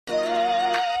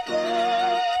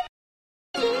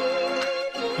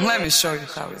Let me show you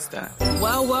how it's done.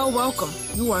 Well, welcome.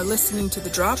 You are listening to The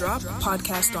Drop,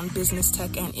 podcast on business,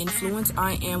 tech, and influence.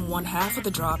 I am one half of The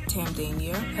Drop, Tam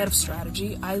Danier, head of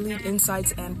strategy. I lead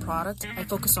insights and product. I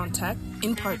focus on tech,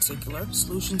 in particular,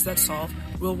 solutions that solve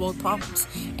real-world problems.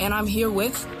 And I'm here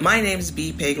with... My name is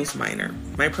B. Pagels Minor.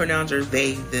 My pronouns are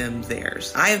they, them,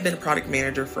 theirs. I have been a product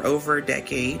manager for over a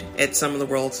decade at some of the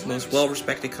world's most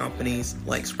well-respected companies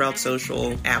like Sprout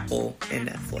Social, Apple, and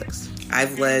Netflix.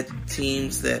 I've led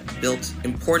teams that built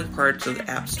important parts of the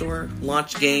App Store,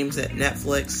 launched games at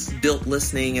Netflix, built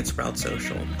listening at Sprout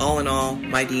Social. All in all,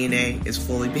 my DNA is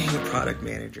fully being a product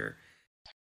manager.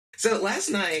 So last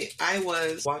night, I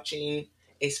was watching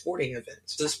a sporting event.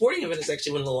 So the sporting event is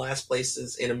actually one of the last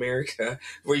places in America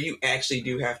where you actually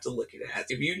do have to look at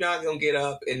ads. If you're not going to get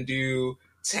up and do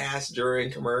tasks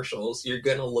during commercials, you're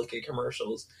going to look at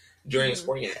commercials during a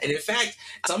sporting event. And in fact,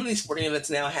 some of these sporting events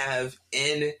now have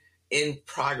in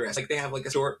progress. Like they have like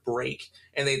a short break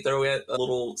and they throw in a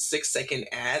little 6-second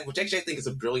ad, which actually I think is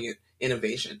a brilliant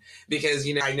innovation because,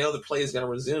 I know the play is going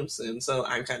to resume soon. So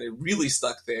I'm kind of really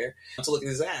stuck there to look at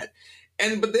this ad.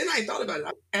 But then I thought about it.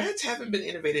 Ads haven't been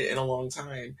innovated in a long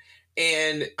time.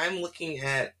 And I'm looking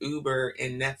at Uber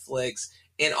and Netflix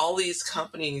and all these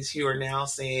companies who are now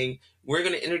saying, we're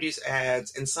going to introduce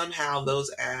ads and somehow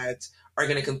those ads are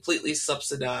going to completely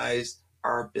subsidize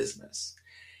our business.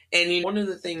 And one of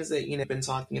the things that I've been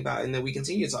talking about and that we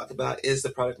continue to talk about is the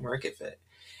product market fit.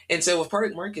 And so with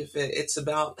product market fit, it's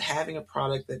about having a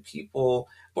product that people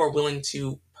are willing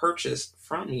to purchase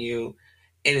from you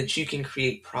and that you can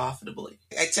create profitably.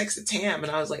 I texted Tam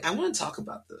and I was like, I want to talk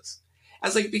about this. I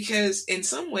was like, because in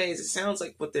some ways it sounds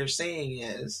like what they're saying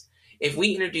is if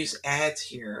we introduce ads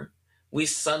here, we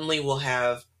suddenly will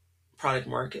have product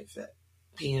market fit,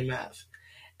 PMF.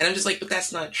 And I'm just like, but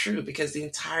that's not true because the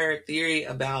entire theory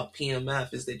about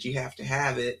PMF is that you have to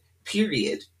have it,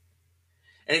 period.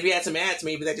 And if you add some ads,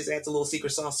 maybe that just adds a little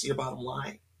secret sauce to your bottom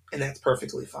line. And that's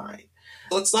perfectly fine.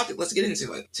 So let's get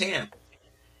into it. Tam,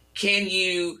 can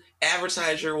you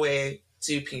advertise your way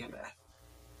to PMF?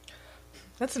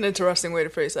 That's an interesting way to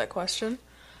phrase that question.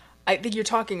 I think you're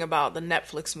talking about the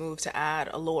Netflix move to add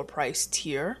a lower price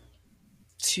tier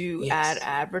to add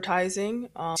advertising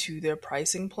to their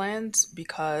pricing plans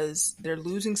because they're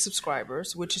losing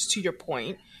subscribers, which is to your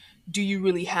point. Do you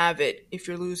really have it if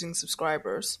you're losing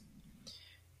subscribers?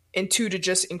 And two, to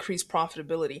just increase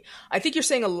profitability. I think you're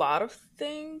saying a lot of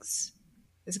things.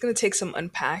 It's going to take some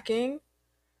unpacking.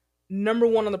 Number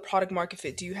one, on the product market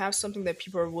fit, do you have something that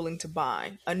people are willing to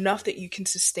buy enough that you can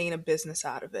sustain a business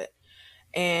out of it?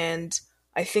 And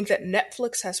I think that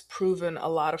Netflix has proven a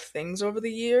lot of things over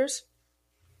the years.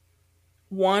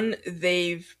 One,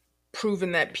 they've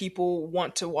proven that people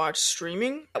want to watch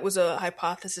streaming. That was a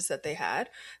hypothesis that they had,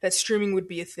 that streaming would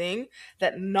be a thing,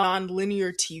 that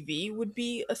non-linear TV would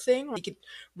be a thing. Like you could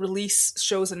release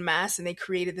shows en masse, and they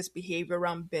created this behavior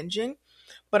around binging.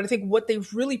 But I think what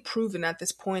they've really proven at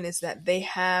this point is that they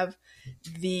have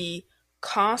the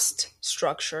cost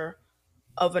structure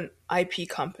of an IP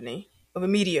company, of a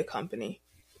media company,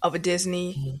 of a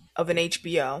Disney, of an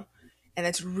HBO, and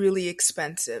it's really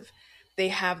expensive. They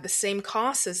have the same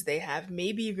costs as they have,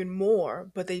 maybe even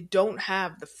more, but they don't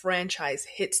have the franchise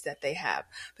hits that they have,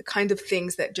 the kind of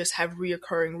things that just have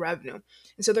reoccurring revenue.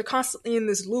 And so they're constantly in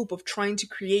this loop of trying to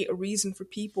create a reason for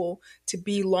people to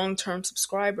be long-term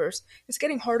subscribers. It's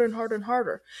getting harder and harder and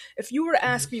harder. If you were to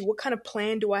ask me what kind of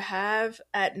plan do I have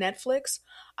at Netflix,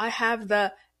 I have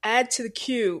the add to the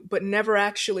queue, but never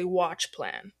actually watch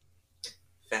plan.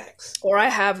 Facts. Or I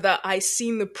have the I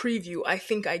seen the preview, I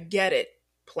think I get it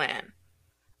plan.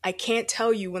 I can't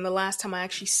tell you when the last time I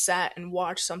actually sat and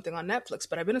watched something on Netflix,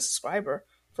 but I've been a subscriber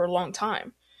for a long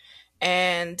time.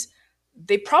 And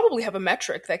they probably have a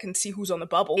metric that can see who's on the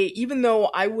bubble. Even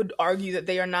though I would argue that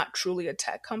they are not truly a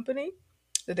tech company,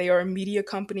 that they are a media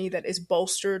company that is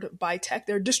bolstered by tech.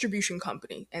 They're a distribution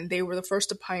company, and they were the first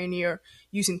to pioneer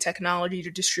using technology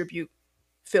to distribute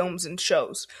films and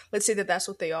shows. Let's say that that's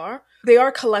what they are. They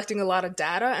are collecting a lot of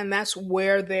data, and that's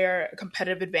where their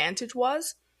competitive advantage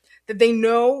was. That they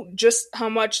know just how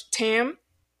much Tam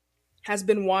has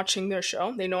been watching their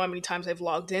show. They know how many times I've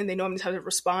logged in. They know how many times I've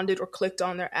responded or clicked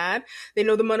on their ad. They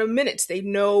know the amount of minutes. They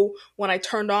know when I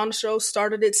turned on the show,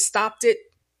 started it, stopped it,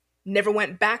 never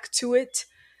went back to it.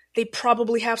 They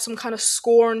probably have some kind of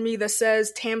score on me that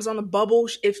says Tam's on the bubble.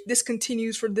 If this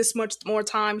continues for this much more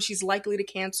time, she's likely to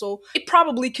cancel. It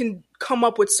probably can come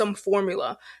up with some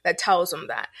formula that tells them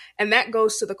that. And that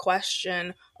goes to the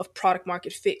question of product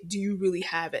market fit. Do you really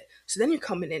have it? So then you're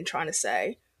coming in trying to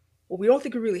say, well, we don't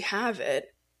think we really have it,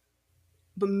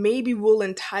 but maybe we'll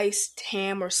entice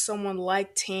Tam or someone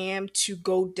like Tam to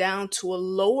go down to a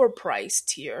lower price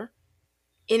tier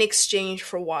in exchange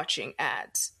for watching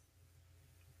ads.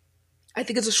 I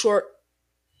think it's a short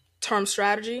term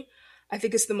strategy. I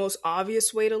think it's the most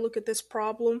obvious way to look at this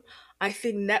problem. I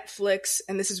think Netflix,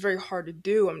 and this is very hard to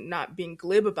do, I'm not being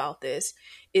glib about this,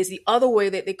 is the other way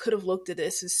that they could have looked at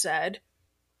this is said,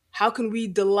 how can we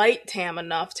delight Tam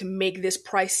enough to make this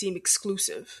price seem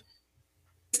exclusive?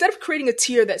 Instead of creating a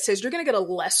tier that says you're going to get a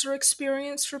lesser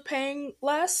experience for paying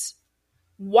less,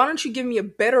 why don't you give me a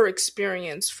better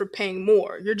experience for paying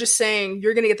more? You're just saying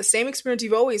you're going to get the same experience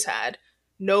you've always had,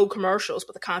 no commercials,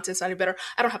 but the content's not any better.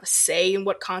 I don't have a say in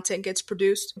what content gets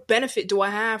produced. What benefit do I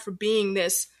have for being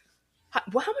this? How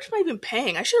much am I even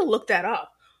paying? I should have looked that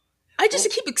up. I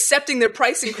just keep accepting their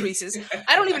price increases.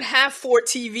 I don't even have 4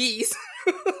 TVs.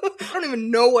 I don't even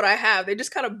know what I have. They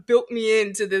just kind of built me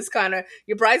into this kind of,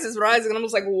 your price is rising, and I'm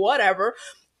just like, whatever.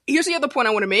 Here's the other point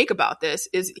I want to make about this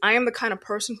is I am the kind of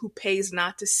person who pays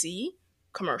not to see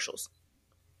commercials.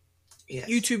 Yes.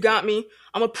 YouTube got me.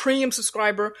 I'm a premium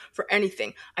subscriber for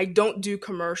anything. I don't do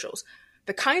commercials.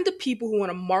 The kind of people who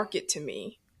want to market to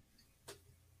me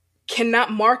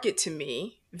cannot market to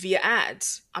me via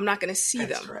ads. I'm not going to see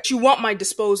them. Right. You want my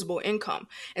disposable income.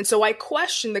 And so I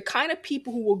question the kind of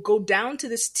people who will go down to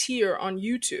this tier on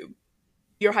YouTube.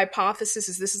 Your hypothesis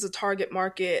is this is a target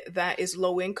market that is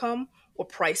low income or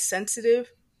price sensitive.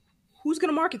 Who's going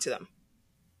to market to them?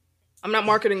 I'm not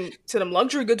marketing to them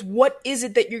luxury goods. What is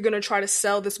it that you're going to try to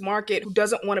sell this market who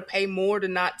doesn't want to pay more to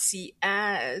not see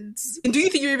ads? And do you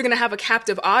think you're even going to have a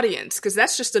captive audience? Because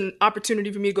that's just an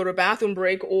opportunity for me to go to a bathroom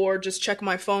break or just check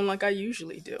my phone like I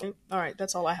usually do. All right,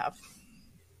 that's all I have.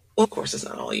 Well, of course, it's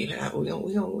not all you have. We're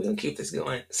gonna keep this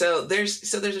going. So there's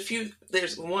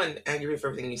one, I agree with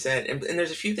everything you said, and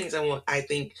there's a few things I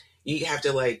think you have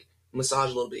to like massage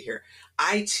a little bit here.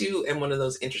 I too am one of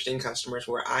those interesting customers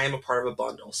where I am a part of a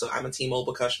bundle. So I'm a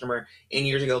T-Mobile customer, and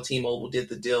years ago T-Mobile did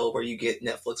the deal where you get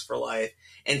Netflix for life,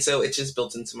 and so it's just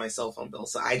built into my cell phone bill.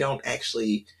 So I don't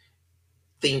actually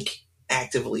think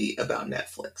actively about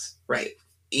Netflix, right?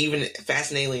 Even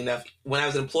fascinatingly enough, when I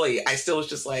was an employee, I still was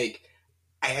just like,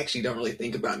 I actually don't really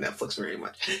think about Netflix very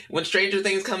much. When Stranger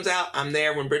Things comes out, I'm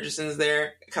there. When Bridgerton's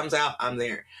comes out, I'm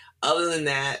there. Other than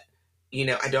that,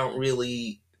 I don't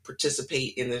really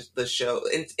participate in the show,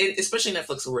 and especially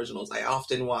Netflix originals. I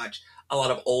often watch a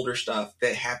lot of older stuff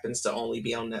that happens to only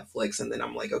be on Netflix, and then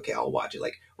I'm like, okay, I'll watch it.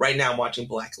 Like right now I'm watching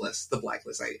The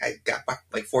Blacklist. I got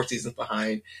like 4 seasons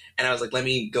behind, and I was like, let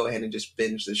me go ahead and just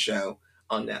binge the show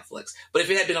on Netflix. But if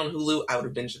it had been on Hulu, I would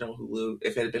have binged it on Hulu.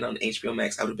 If it had been on HBO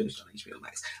Max, I would have binged it on HBO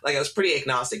Max. Like I was pretty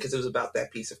agnostic because it was about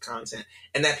that piece of content,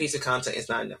 and that piece of content is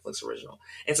not a Netflix original.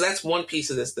 And so that's one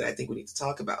piece of this that I think we need to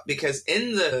talk about, because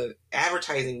in the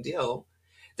advertising deal,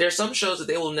 there are some shows that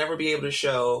they will never be able to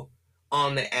show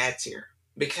on the ad tier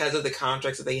because of the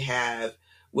contracts that they have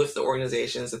with the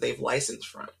organizations that they've licensed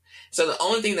from. So the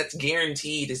only thing that's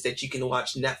guaranteed is that you can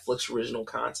watch Netflix original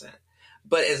content.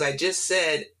 But as I just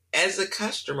said, as a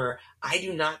customer, I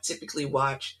do not typically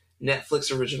watch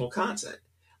Netflix original content.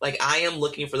 Like I am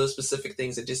looking for those specific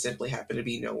things that just simply happen to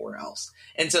be nowhere else.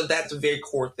 And so that's a very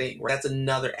core thing. That's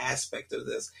another aspect of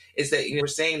this, is that we're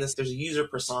saying this, there's a user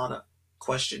persona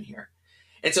question here.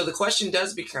 And so the question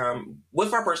does become,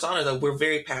 with our persona though, we're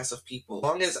very passive people. As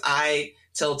long as I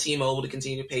tell T-Mobile to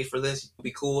continue to pay for this, we'll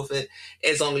be cool with it.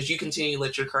 As long as you continue to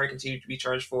let your card continue to be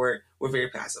charged for it, we're very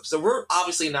passive. So we're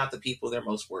obviously not the people they're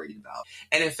most worried about.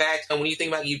 And in fact, when you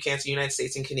think about UCAN, United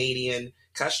States and Canadian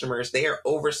customers, they are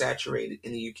oversaturated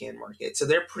in the UCAN market. So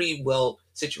they're pretty well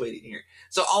situated here.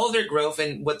 So all of their growth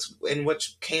and what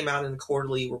came out in the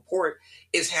quarterly report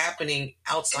is happening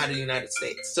outside of the United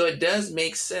States. So it does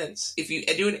make sense. If you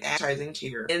do an advertising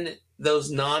tier in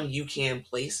those non-UCAN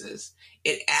places,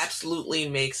 it absolutely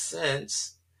makes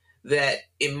sense that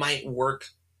it might work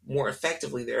more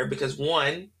effectively there because,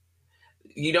 one,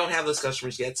 you don't have those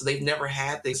customers yet, so they've never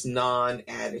had this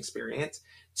non-ad experience.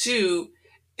 Two,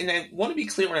 and I want to be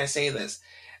clear when I say this,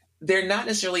 they're not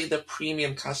necessarily the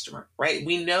premium customer, right?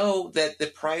 We know that the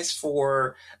price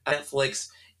for Netflix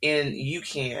in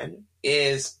UCAN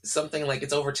is something like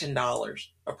it's over $10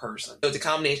 a person. So it's a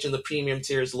combination of the premium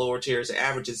tiers, lower tiers. The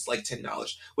average is like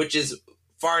 $10, which is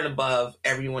far and above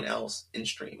everyone else in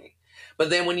streaming. But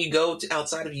then when you go to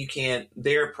outside of UCAN,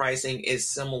 their pricing is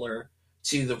similar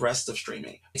to the rest of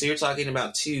streaming. So you're talking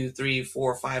about $2, $3,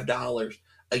 $4, $5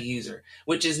 a user,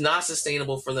 which is not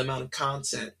sustainable for the amount of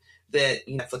content that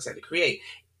Netflix had to create.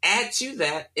 Add to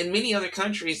that, in many other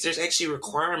countries, there's actually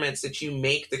requirements that you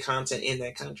make the content in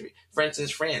that country. For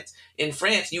instance, France. In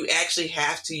France, you actually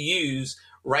have to use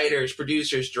writers,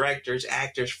 producers, directors,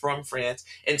 actors from France.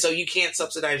 And so you can't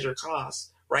subsidize your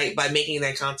costs, right, by making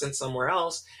that content somewhere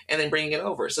else and then bringing it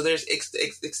over. So there's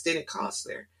extended costs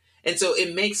there. And so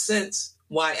it makes sense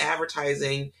why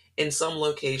advertising in some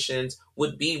locations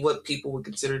would be what people would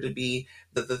consider to be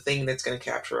the thing that's going to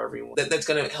capture everyone, that's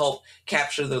going to help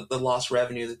capture the lost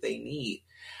revenue that they need.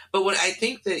 But what I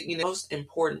think that, the most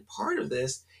important part of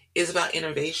this is about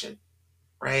innovation,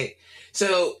 right?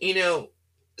 So,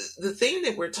 the thing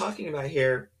that we're talking about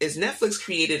here is Netflix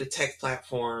created a tech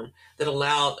platform that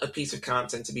allowed a piece of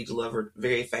content to be delivered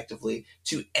very effectively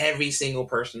to every single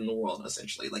person in the world,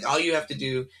 essentially. Like, all you have to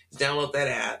do is download that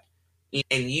app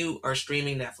and you are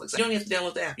streaming Netflix. You don't have to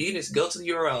download the app. You can just go to the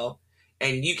URL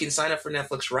and you can sign up for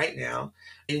Netflix right now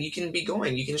and you can be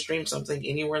going. You can stream something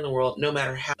anywhere in the world, no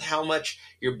matter how much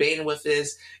your bandwidth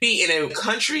is. Be in a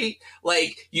country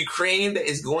like Ukraine that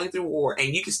is going through war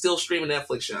and you can still stream a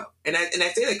Netflix show. And I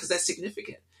say that because that's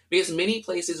significant. Because many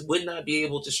places would not be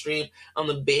able to stream on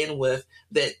the bandwidth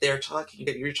that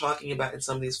you're talking about in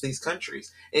some of these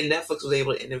countries. And Netflix was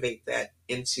able to innovate that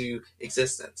into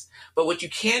existence. But what you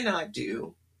cannot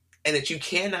do,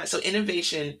 so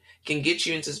innovation can get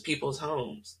you into people's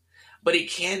homes, but it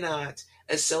cannot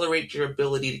accelerate your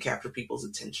ability to capture people's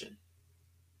attention.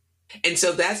 And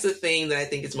so that's the thing that I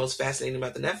think is most fascinating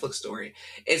about the Netflix story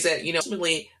is that,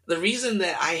 ultimately the reason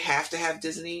that I have to have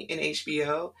Disney and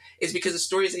HBO is because the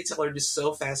stories they tell are just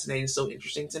so fascinating, so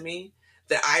interesting to me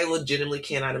that I legitimately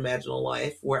cannot imagine a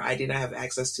life where I did not have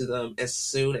access to them as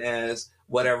soon as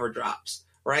whatever drops.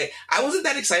 Right? I wasn't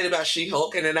that excited about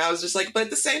She-Hulk, and then I was just like, but at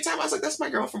the same time, I was like, that's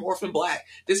my girl from Orphan Black.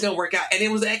 This is going to work out. And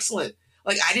it was excellent.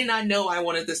 Like, I did not know I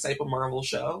wanted this type of Marvel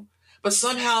show. But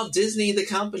somehow Disney, the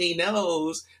company,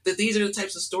 knows that these are the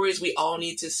types of stories we all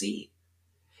need to see.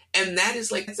 And that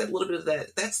is like, that's that little bit of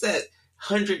that. That's that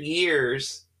 100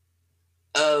 years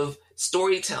of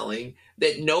storytelling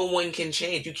that no one can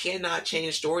change. You cannot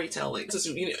change storytelling.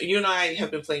 So, you and I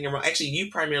have been playing around. Actually, you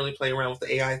primarily play around with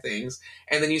the AI things.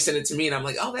 And then you send it to me and I'm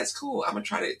like, oh, that's cool. I'm going to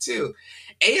try it too.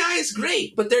 AI is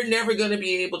great, but they're never going to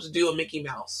be able to do a Mickey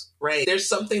Mouse, right? There's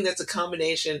something that's a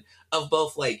combination of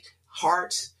both like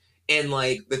heart and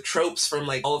like the tropes from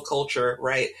like all of culture,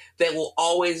 right? That will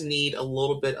always need a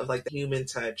little bit of like the human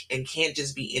touch and can't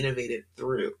just be innovated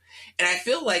through. And I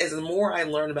feel like as the more I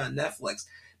learn about Netflix,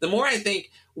 the more I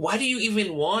think, why do you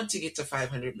even want to get to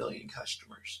 500 million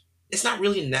customers? It's not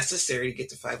really necessary to get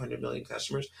to 500 million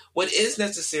customers. What is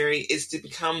necessary is to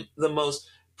become the most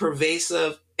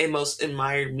pervasive and most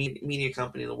admired media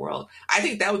company in the world. I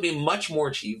think that would be much more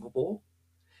achievable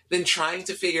than trying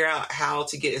to figure out how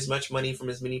to get as much money from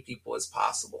as many people as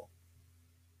possible.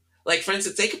 Like, for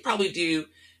instance, they could probably do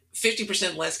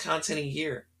 50% less content a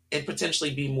year and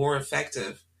potentially be more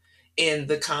effective in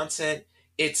the content,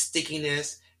 its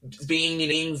stickiness,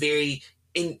 being very,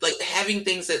 like having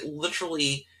things that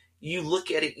literally you look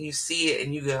at it and you see it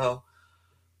and you go,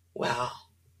 wow.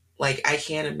 Like, I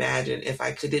can't imagine if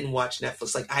I didn't watch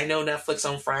Netflix. Like, I know Netflix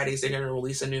on Fridays, they're going to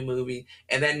release a new movie,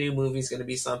 and that new movie is going to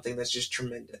be something that's just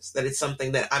tremendous. That it's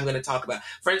something that I'm going to talk about.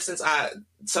 For instance,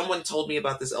 someone told me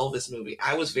about this Elvis movie.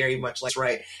 I was very much like,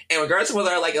 right. And regardless of whether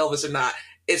I like Elvis or not,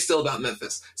 it's still about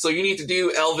Memphis. So you need to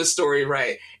do Elvis story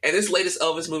right. And this latest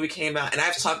Elvis movie came out, and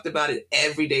I've talked about it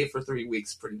every day for 3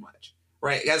 weeks, pretty much.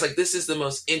 Right? Guys, like, this is the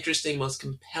most interesting, most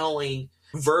compelling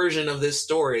version of this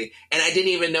story, and I didn't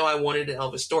even know I wanted an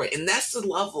Elvis story. And that's the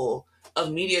level of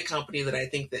media company that I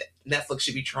think that Netflix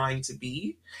should be trying to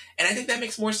be. And I think that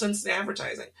makes more sense than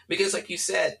advertising, because like you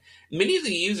said, many of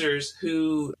the users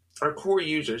who are core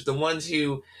users, the ones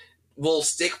who will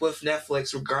stick with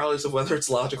Netflix regardless of whether it's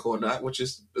logical or not, which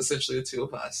is essentially the two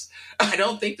of us, I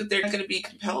don't think that they're going to be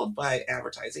compelled by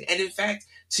advertising. And in fact,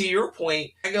 to your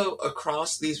point, I go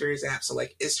across these various apps, so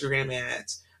like Instagram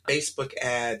ads, Facebook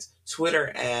ads,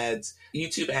 Twitter ads,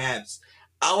 YouTube ads.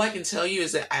 All I can tell you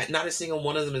is that not a single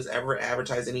one of them has ever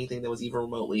advertised anything that was even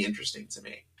remotely interesting to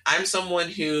me. I'm someone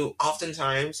who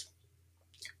oftentimes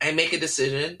I make a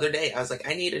decision. The other day, I was like,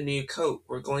 I need a new coat.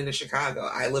 We're going to Chicago.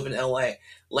 I live in LA.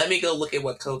 Let me go look at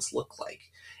what coats look like.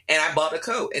 And I bought a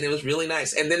coat, and it was really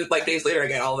nice. And then like days later, I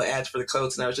got all the ads for the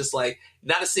coats, and I was just like,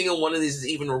 not a single one of these is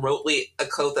even remotely a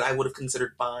coat that I would have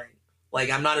considered buying. Like,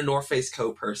 I'm not a North Face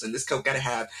coat person. This coat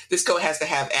has to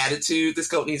have attitude. This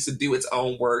coat needs to do its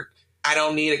own work. I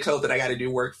don't need a coat that I got to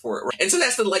do work for it. Right? And so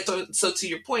that's so to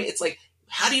your point, it's like,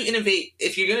 how do you innovate?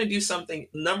 If you're going to do something,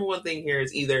 number one thing here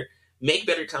is either make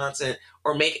better content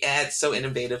or make ads so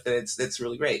innovative that that's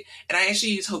really great. And I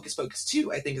actually use Hocus Pocus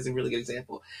 2, I think, is a really good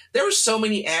example. There were so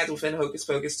many ads within Hocus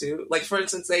Pocus 2. Like, for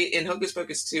instance, in Hocus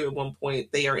Pocus 2, at one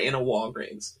point, they are in a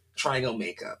Walgreens trying on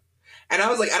makeup. And I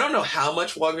was like, I don't know how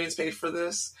much Walgreens paid for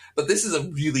this, but this is a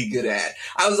really good ad.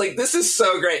 I was like, this is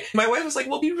so great. My wife was like,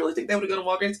 well, do you really think they would have gone to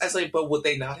Walgreens? I was like, but would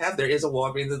they not have? There is a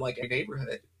Walgreens in like a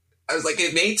neighborhood. I was like,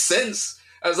 it made sense.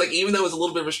 I was like, even though it was a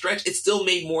little bit of a stretch, it still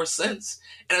made more sense.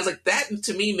 And I was like, that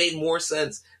to me made more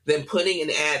sense than putting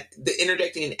an ad,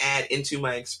 interjecting an ad into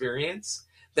my experience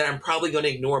that I'm probably going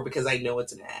to ignore because I know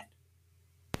it's an ad.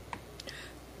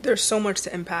 There's so much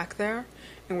to unpack there,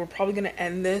 and we're probably going to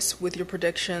end this with your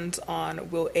predictions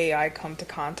on will AI come to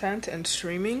content and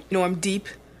streaming. I'm deep.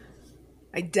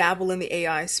 I dabble in the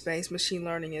AI space. Machine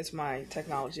learning is my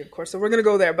technology, of course. So we're going to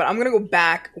go there, but I'm going to go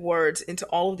backwards into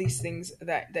all of these things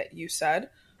that you said.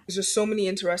 There's just so many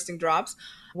interesting drops.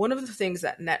 One of the things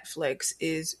that Netflix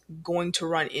is going to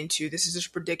run into, this is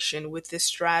just prediction with this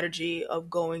strategy of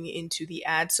going into the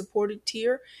ad-supported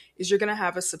tier, is you're going to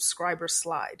have a subscriber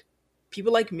slide.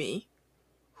 People like me,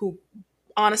 who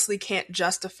honestly can't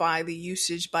justify the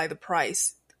usage by the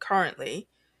price currently,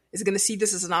 is going to see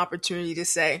this as an opportunity to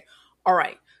say, all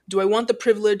right, do I want the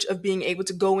privilege of being able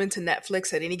to go into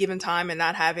Netflix at any given time and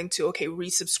not having to,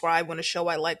 resubscribe when a show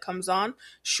I like comes on?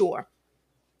 Sure.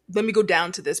 Let me go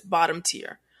down to this bottom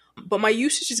tier. But my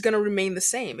usage is going to remain the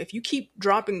same. If you keep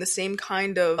dropping the same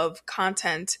kind of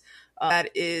content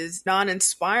that is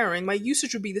non-inspiring, my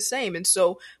usage would be the same. And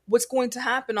so what's going to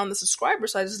happen on the subscriber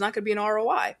side is not going to be an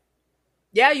ROI.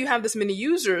 Yeah, you have this many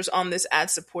users on this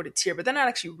ad-supported tier, but they're not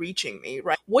actually reaching me,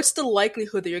 right? What's the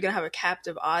likelihood that you're going to have a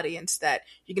captive audience, that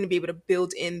you're going to be able to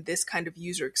build in this kind of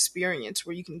user experience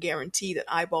where you can guarantee that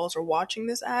eyeballs are watching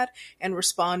this ad and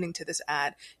responding to this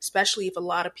ad, especially if a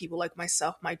lot of people like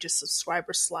myself might just subscribe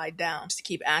or slide down just to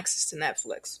keep access to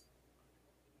Netflix?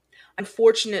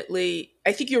 Unfortunately,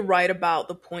 I think you're right about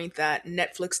the point that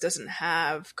Netflix doesn't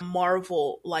have a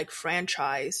Marvel-like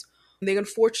franchise. They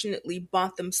unfortunately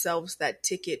bought themselves that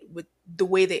ticket with the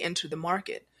way they entered the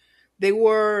market. They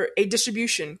were a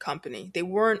distribution company. They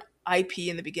weren't IP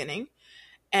in the beginning.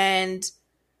 And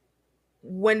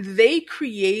when they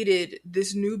created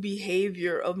this new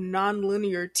behavior of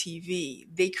nonlinear TV,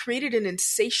 they created an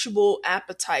insatiable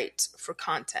appetite for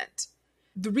content.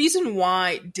 The reason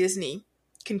why Disney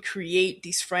can create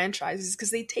these franchises is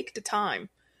because they take the time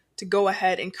to go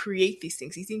ahead and create these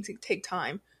things. These things take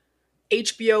time.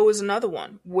 HBO is another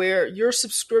one where your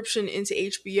subscription into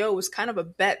HBO is kind of a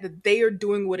bet that they are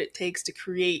doing what it takes to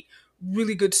create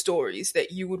really good stories that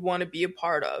you would want to be a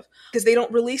part of, because they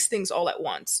don't release things all at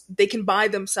once. They can buy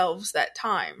themselves that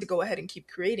time to go ahead and keep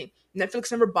creating.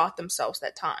 Netflix never bought themselves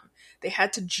that time. They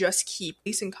had to just keep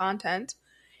releasing content.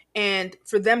 And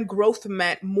for them, growth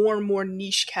meant more and more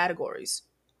niche categories.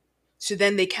 So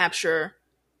then they capture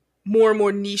more and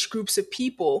more niche groups of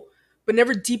people, but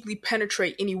never deeply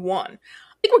penetrate any one.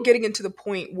 I think we're getting into the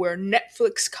point where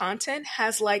Netflix content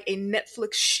has like a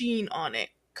Netflix sheen on it,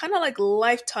 kind of like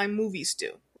Lifetime movies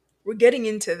do. We're getting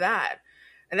into that.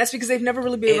 And that's because they've never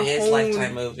really been able to hone. It is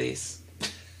Lifetime movies.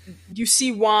 You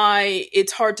see why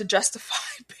it's hard to justify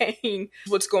paying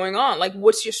what's going on. Like,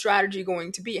 what's your strategy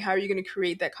going to be? How are you going to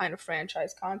create that kind of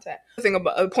franchise content? The thing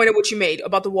about a point of what you made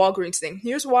about the Walgreens thing.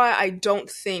 Here's why I don't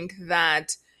think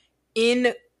that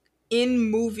in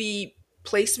movie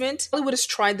placement, Hollywood has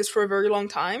tried this for a very long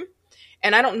time.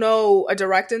 And I don't know a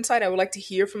direct insight. I would like to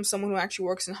hear from someone who actually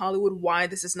works in Hollywood why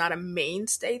this is not a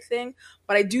mainstay thing.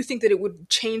 But I do think that it would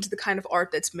change the kind of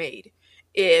art that's made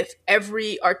if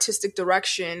every artistic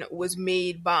direction was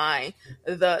made by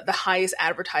the highest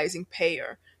advertising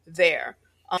payer there.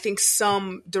 I think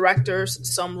some directors,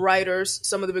 some writers,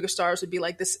 some of the bigger stars would be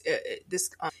like, this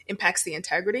impacts the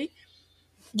integrity.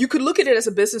 You could look at it as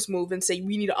a business move and say,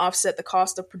 we need to offset the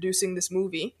cost of producing this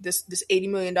movie, this $80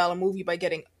 million movie, by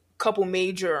getting a couple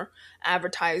major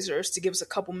advertisers to give us a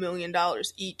couple $1 million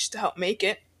each to help make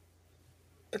it.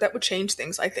 But that would change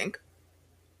things, I think.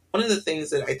 One of the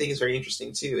things that I think is very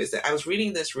interesting too is that I was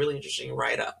reading this really interesting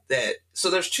write-up so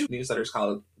there's two newsletters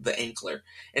called The Ankler.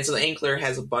 And so The Ankler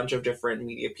has a bunch of different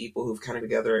media people who've come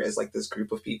together as like this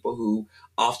group of people who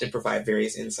often provide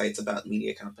various insights about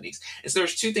media companies. And so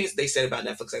there's two things that they said about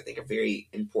Netflix I think are very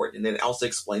important. And it also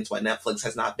explains why Netflix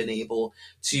has not been able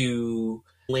to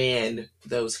land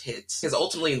those hits. Because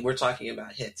ultimately we're talking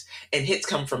about hits. And hits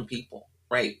come from people,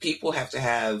 right? People have to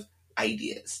have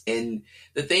ideas. And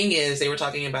the thing is, they were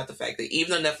talking about the fact that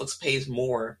even though Netflix pays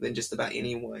more than just about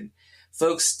anyone,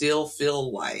 folks still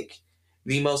feel like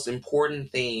the most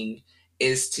important thing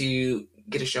is to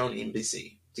get a show on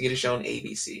NBC, to get a show on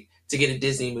ABC, to get a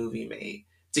Disney movie made,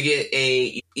 to get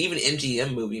even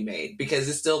MGM movie made, because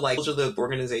it's still like those are the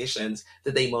organizations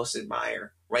that they most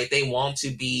admire, right? They want to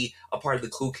be a part of the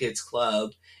cool kids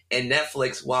club. And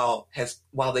Netflix, while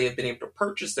they have been able to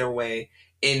purchase their way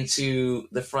into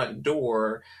the front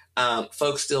door,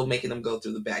 folks still making them go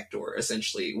through the back door,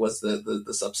 essentially, was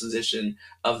the supposition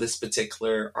of this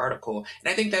particular article.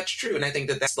 And I think that's true. And I think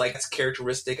that's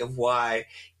characteristic of why,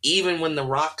 even when The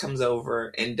Rock comes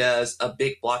over and does a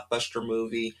big blockbuster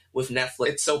movie with Netflix,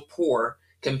 it's so poor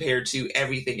compared to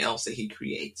everything else that he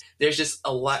creates. There's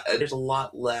a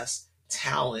lot less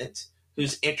talent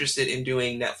who's interested in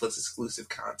doing Netflix exclusive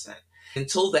content.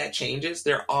 Until that changes,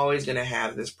 they're always going to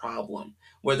have this problem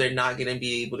where they're not going to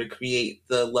be able to create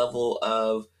the level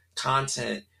of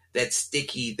content that's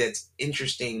sticky, that's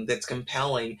interesting, that's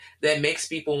compelling, that makes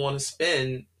people want to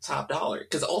spend top dollar.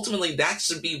 Because ultimately, that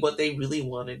should be what they really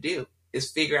want to do, is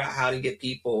figure out how to get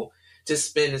people to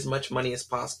spend as much money as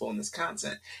possible on this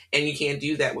content. And you can't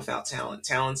do that without talent.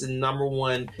 Talent's the number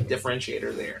one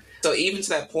differentiator there. So even to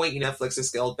that point, Netflix has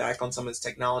scaled back on some of its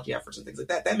technology efforts and things like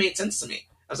that. That made sense to me.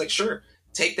 I was like, sure,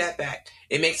 take that back.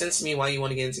 It makes sense to me why you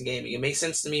want to get into gaming. It makes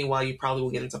sense to me why you probably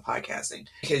will get into podcasting,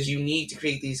 because you need to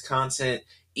create these content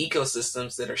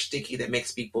ecosystems that are sticky, that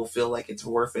makes people feel like it's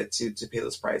worth it to pay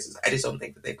those prices. I just don't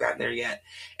think that they've gotten there yet.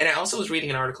 And I also was reading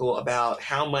an article about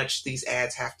how much these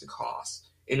ads have to cost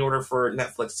in order for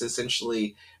Netflix to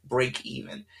essentially break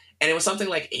even. And it was something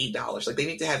like $8. Like, they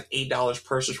need to have $8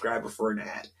 per subscriber for an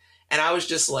ad. And I was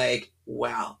just like,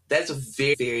 wow, that's a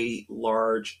very, very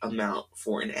large amount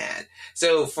for an ad.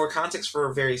 So for context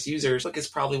for various users, Facebook is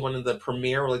probably one of the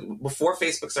premier, like before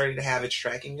Facebook started to have its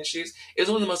tracking issues, it was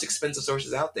one of the most expensive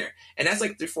sources out there. And that's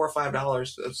like $3, $4,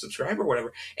 $5 a subscriber or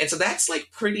whatever. And so that's like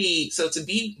pretty, so to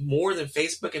be more than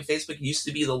Facebook, and Facebook used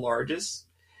to be the largest,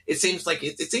 it seems like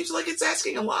it's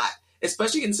asking a lot.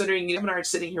 Especially considering you and I are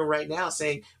sitting here right now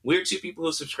saying we're two people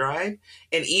who subscribe.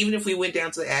 And even if we went down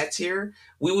to the ad tier,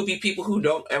 we would be people who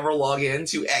don't ever log in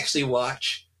to actually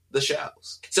watch the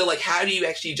shows. So like, how do you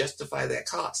actually justify that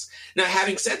cost? Now,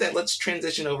 having said that, let's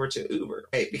transition over to Uber,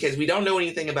 right? Because we don't know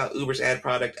anything about Uber's ad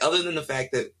product other than the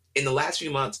fact that in the last few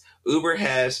months, Uber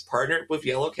has partnered with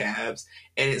yellow cabs,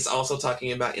 and it's also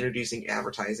talking about introducing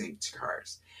advertising to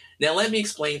cars. Now, let me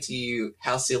explain to you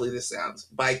how silly this sounds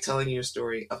by telling you a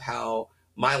story of how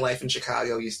my life in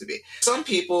Chicago used to be. Some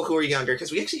people who are younger,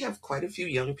 because we actually have quite a few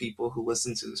young people who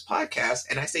listen to this podcast,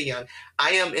 and I say young,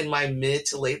 I am in my mid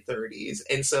to late 30s,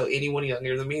 and so anyone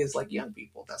younger than me is like young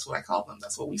people. That's what I call them.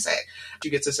 That's what we say.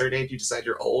 You get to a certain age, you decide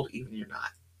you're old, even you're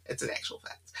not. It's an actual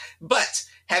fact. But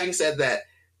having said that,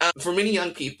 for many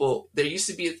young people, there used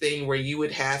to be a thing where you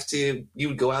would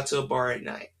go out to a bar at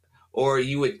night, or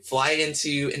you would fly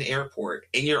into an airport,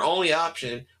 and your only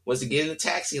option was to get in the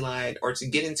taxi line or to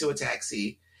get into a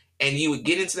taxi, and you would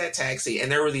get into that taxi,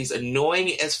 and there were these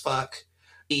annoying as fuck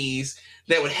fees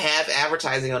that would have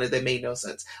advertising on it that made no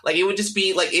sense. Like, it would just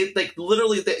be like, it, like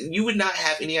literally that you would not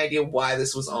have any idea why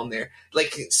this was on there.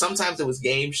 Like, sometimes it was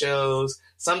game shows,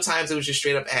 sometimes it was just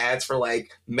straight up ads for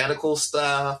like medical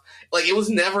stuff. Like, it was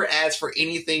never ads for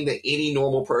anything that any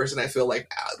normal person, I feel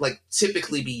like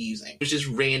typically be using. It was just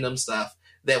random stuff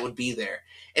that would be there.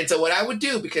 And so what I would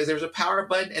do, because there was a power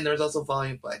button and there was also a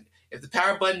volume button. If the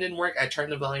power button didn't work, I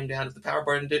turned the volume down. If the power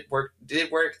button did work,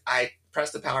 I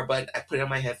pressed the power button, I put it on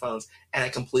my headphones, and I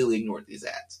completely ignored these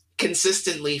ads.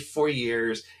 Consistently for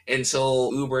years,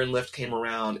 until Uber and Lyft came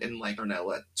around in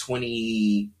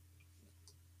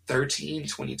 2013,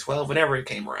 2012, whenever it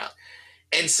came around.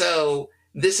 And so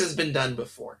this has been done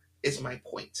before, is my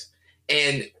point.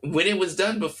 And when it was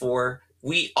done before,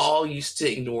 we all used to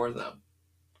ignore them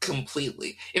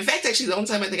completely. In fact, actually, the only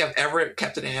time I think I've ever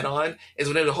kept an ad on is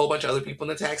when there was a whole bunch of other people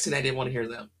in the taxi and I didn't want to hear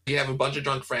them. You have a bunch of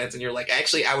drunk friends and you're like,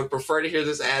 actually, I would prefer to hear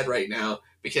this ad right now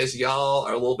because y'all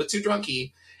are a little bit too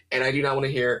drunky and I do not want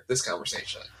to hear this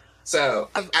conversation.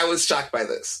 So I was shocked by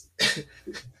this.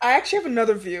 I actually have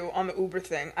another view on the Uber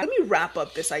thing. Let me wrap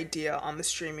up this idea on the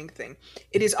streaming thing.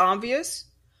 It is obvious.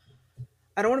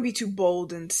 I don't want to be too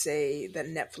bold and say that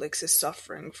Netflix is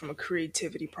suffering from a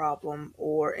creativity problem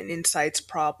or an insights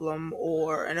problem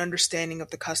or an understanding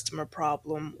of the customer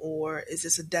problem, or is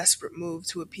this a desperate move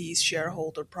to appease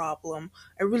shareholder problem?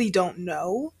 I really don't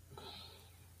know.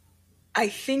 I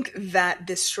think that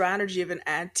this strategy of an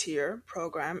ad tier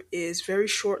program is very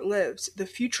short-lived. The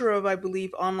future of, I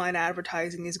believe, online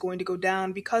advertising is going to go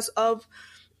down because of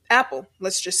Apple,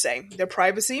 let's just say. Their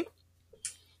privacy.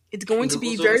 It's going to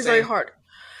be very, very hard.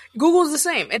 Google's the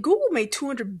same. And Google made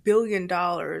 $200 billion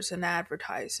in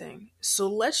advertising. So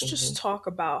let's just talk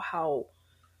about how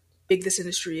big this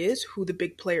industry is, who the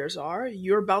big players are.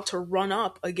 You're about to run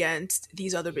up against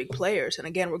these other big players. And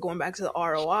again, we're going back to the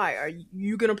ROI. Are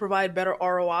you going to provide better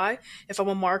ROI if I'm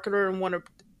a marketer and want to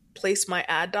place my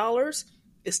ad dollars?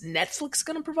 Is Netflix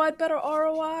going to provide better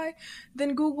ROI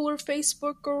than Google or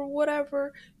Facebook or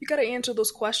whatever? You got to answer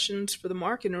those questions for the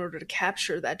market in order to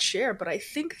capture that share. But I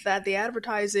think that the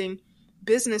advertising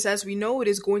business as we know it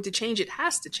is going to change. It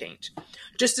has to change.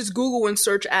 Just as Google and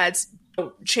search ads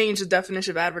change the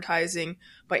definition of advertising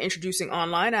by introducing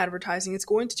online advertising, it's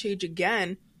going to change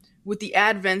again with the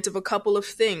advent of a couple of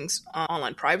things: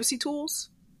 online privacy tools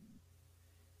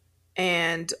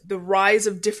and the rise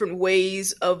of different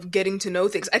ways of getting to know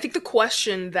things. I think the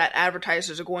question that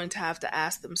advertisers are going to have to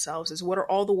ask themselves is, what are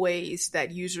all the ways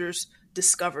that users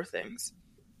discover things?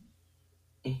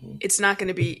 Mm-hmm. It's not going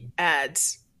to be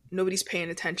ads. Nobody's paying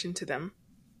attention to them.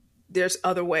 There's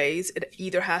other ways. It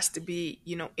either has to be,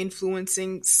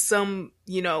 influencing some,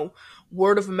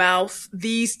 word of mouth.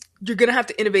 You're going to have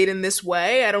to innovate in this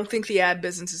way. I don't think the ad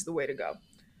business is the way to go.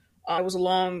 I was a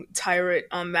long tirade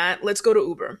on that. Let's go to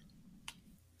Uber.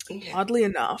 Okay. Oddly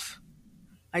enough,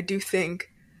 I do think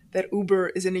that Uber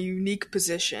is in a unique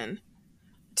position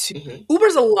to... Mm-hmm.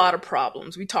 Uber's a lot of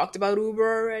problems. We talked about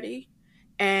Uber already.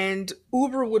 And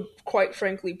Uber would, quite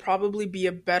frankly, probably be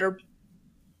a better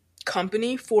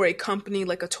company for a company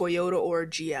like a Toyota or a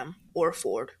GM or a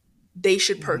Ford. They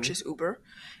should purchase Uber.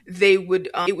 It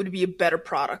would be a better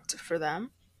product for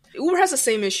them. Uber has the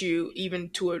same issue, even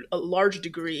to a large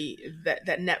degree, that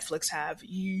Netflix have.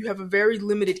 You have a very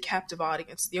limited captive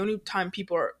audience. The only time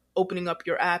people are opening up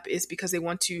your app is because they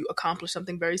want to accomplish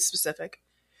something very specific.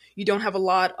 You don't have a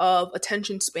lot of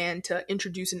attention span to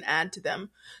introduce an ad to them.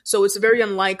 So it's very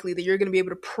unlikely that you're going to be able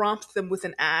to prompt them with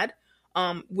an ad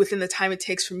within the time it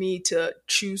takes for me to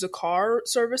choose a car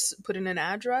service, put in an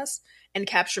address, and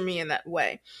capture me in that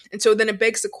way. And so then it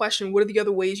begs the question, what are the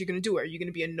other ways you're going to do it? Are you going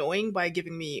to be annoying by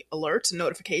giving me alerts and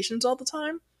notifications all the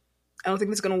time? I don't think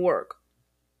that's going to work.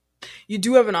 You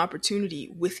do have an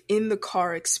opportunity within the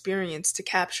car experience to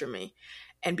capture me.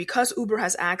 And because Uber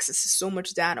has access to so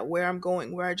much data, where I'm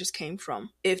going, where I just came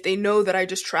from, if they know that I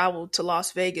just traveled to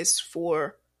Las Vegas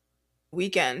for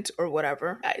weekend or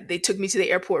whatever, they took me to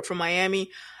the airport from Miami.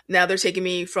 Now they're taking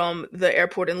me from the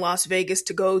airport in Las Vegas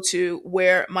to go to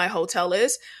where my hotel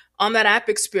is. On that app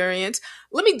experience,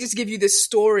 let me just give you this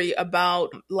story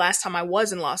about last time I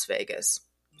was in Las Vegas.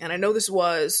 And I know this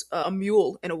was a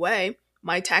mule in a way.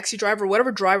 My taxi driver,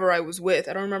 whatever driver I was with,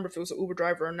 I don't remember if it was an Uber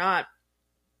driver or not,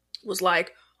 was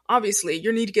like, obviously,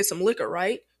 you need to get some liquor,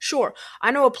 right? Sure.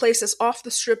 I know a place that's off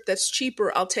the strip that's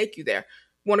cheaper. I'll take you there.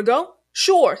 Want to go?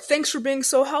 Sure. Thanks for being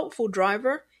so helpful,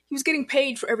 driver. He was getting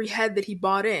paid for every head that he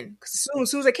bought in. Because as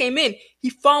soon as I came in, he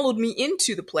followed me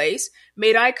into the place,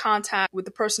 made eye contact with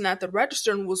the person at the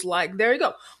register, and was like, there you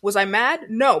go. Was I mad?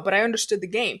 No, but I understood the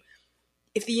game.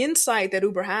 If the insight that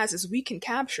Uber has is we can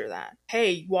capture that.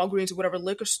 Hey, Walgreens or whatever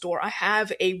liquor store, I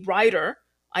have a rider.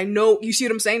 I know, you see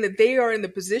what I'm saying? That they are in the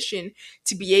position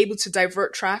to be able to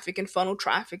divert traffic and funnel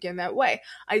traffic in that way.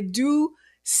 I do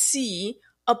see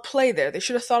a play there. They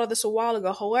should have thought of this a while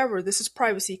ago. However, this is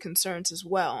privacy concerns as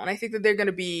well. And I think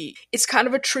that it's kind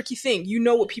of a tricky thing. You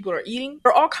know what people are eating.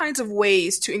 There are all kinds of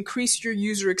ways to increase your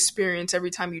user experience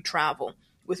every time you travel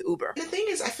with Uber. The thing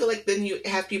is, I feel like then you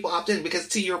have people opt in, because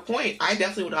to your point, I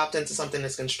definitely would opt into something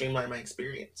that's going to streamline my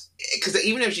experience. Because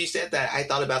even as you said that, I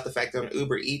thought about the fact that on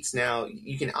Uber Eats now,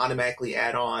 you can automatically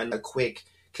add on a quick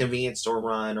convenience store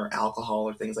run or alcohol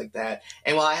or things like that.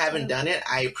 And while I haven't done it,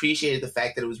 I appreciated the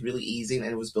fact that it was really easy and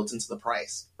it was built into the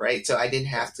price, right? So I didn't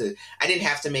have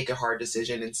to make a hard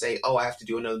decision and say, oh, I have to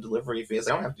do another delivery fee. I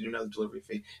don't have to do another delivery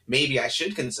fee. Maybe I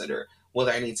should consider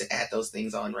whether I need to add those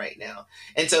things on right now.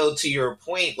 And so to your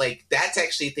point, like, that's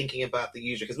actually thinking about the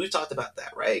user, because we've talked about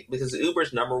that, right? Because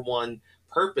Uber's number one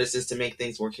purpose is to make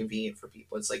things more convenient for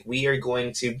people. It's like, we are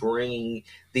going to bring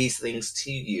these things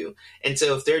to you. And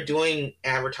so if they're doing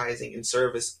advertising in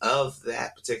service of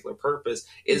that particular purpose,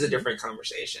 is a different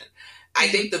conversation. I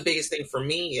think the biggest thing for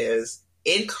me is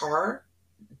in car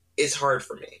is hard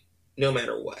for me, no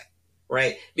matter what.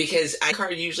 Right? Because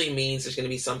in-car usually means there's going to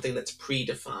be something that's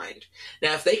predefined.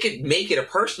 Now, if they could make it a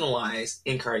personalized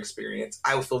in-car experience,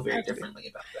 I would feel very differently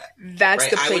about that. That's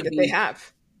right? The play that they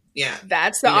have. Yeah.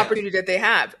 That's the opportunity that they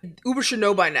have. Uber should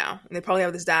know by now, and they probably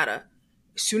have this data.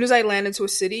 As soon as I land into a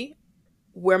city,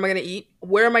 where am I going to eat?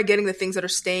 Where am I getting the things that are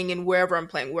staying in wherever I'm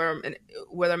playing,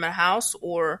 whether I'm at a house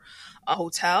or a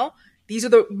hotel? These are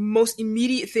the most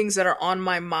immediate things that are on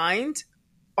my mind.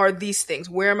 Are these things?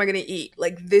 Where am I going to eat?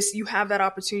 Like this, you have that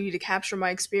opportunity to capture my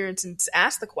experience and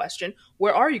ask the question,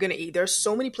 where are you going to eat? There are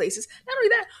so many places. Not only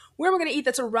that, where am I going to eat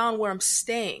that's around where I'm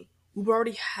staying? Uber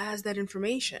already has that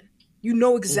information. You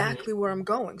know exactly where I'm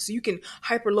going. So you can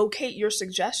hyperlocate your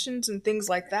suggestions and things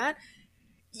like that.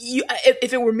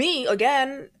 If it were me,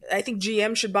 again, I think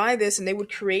GM should buy this and they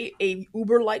would create a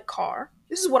Uber-like car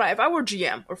This is what if I were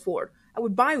GM or Ford, I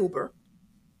would buy Uber.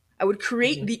 I would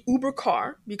create the Uber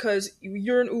car, because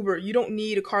you're an Uber. You don't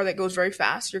need a car that goes very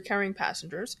fast. You're carrying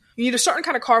passengers. You need a certain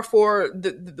kind of car for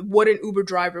what an Uber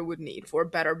driver would need for a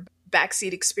better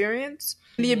backseat experience.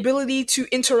 The ability to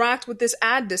interact with this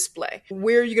ad display.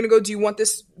 Where are you going to go? Do you want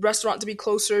this restaurant to be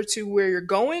closer to where you're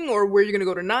going, or where you're going to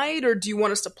go tonight? Or do you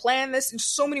want us to plan this? There's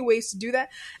so many ways to do that.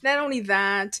 Not only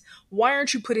that, why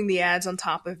aren't you putting the ads on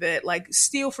top of it? Like,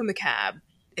 steal from the cab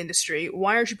industry.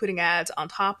 Why aren't you putting ads on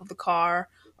top of the car,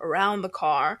 around the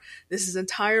car? This is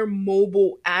entire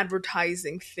mobile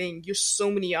advertising thing. There's so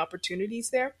many opportunities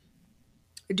there.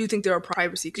 I do think there are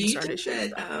privacy concern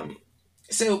issues.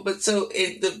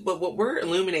 But what we're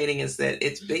illuminating is that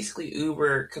it's basically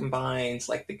Uber combines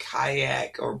like the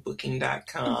Kayak or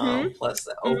Booking.com plus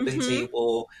the Open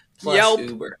Table plus Yelp.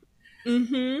 Uber.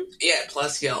 Yeah,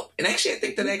 plus Yelp. And actually, I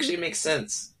think that actually makes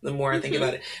sense the more I think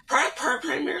about it.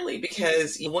 Primarily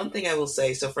because one thing I will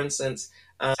say, so for instance,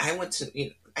 I went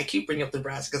to, I keep bringing up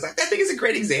Nebraska because I think it's a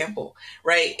great example,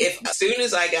 right? As soon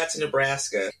as I got to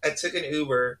Nebraska, I took an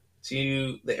Uber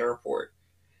to the airport.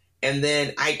 And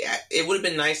then it would have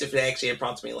been nice if it actually had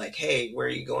prompted me like, hey, where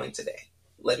are you going today?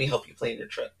 Let me help you plan your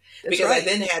trip. Because I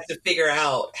then had to figure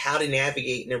out how to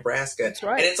navigate Nebraska. That's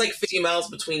right. And it's like 50 miles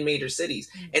between major cities.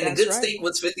 And the good steak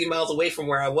was 50 miles away from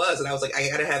where I was. And I was like, I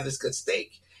got to have this good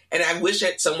steak. And I wish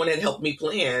that someone had helped me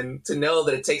plan to know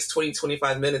that it takes 20,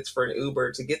 25 minutes for an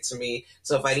Uber to get to me.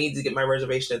 So if I need to get my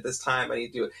reservation at this time, I need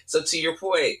to do it. So to your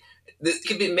point, this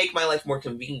could make my life more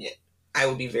convenient. I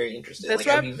would be very interested. That's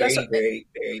I'd be very, very,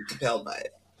 very compelled by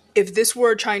it. If this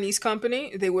were a Chinese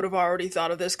company, they would have already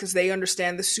thought of this because they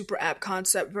understand the super app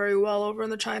concept very well over in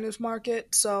the Chinese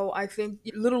market. So I think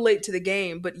a little late to the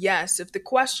game. But yes, if the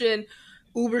question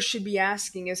Uber should be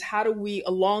asking is how do we,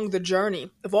 along the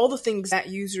journey of all the things that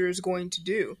user is going to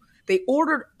do, they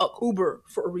ordered Uber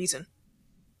for a reason.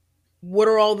 What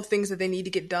are all the things that they need to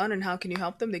get done and how can you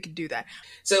help them? They can do that.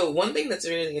 So one thing that's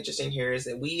really interesting here is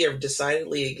that we are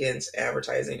decidedly against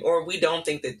advertising, or we don't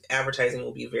think that advertising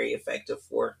will be very effective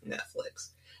for Netflix.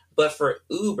 But for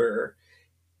Uber,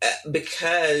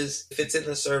 because if it's in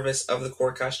the service of the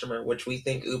core customer, which we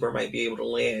think Uber might be able to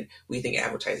land, we think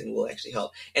advertising will actually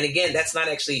help. And again, that's not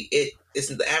actually it.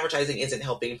 The advertising isn't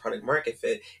helping product market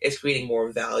fit. It's creating more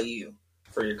value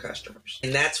for your customers.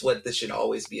 And that's what this should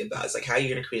always be about. It's like, how are you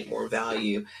going to create more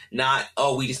value? Not,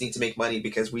 we just need to make money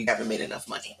because we haven't made enough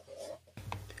money.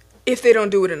 If they don't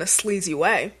do it in a sleazy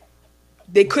way,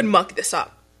 they could muck this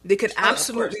up. They could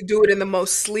absolutely do it in the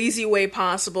most sleazy way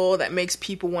possible that makes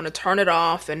people want to turn it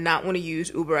off and not want to use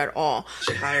Uber at all.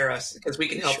 Should hire us because we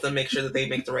can help them make sure that they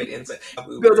make the right insight.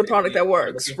 Build a product that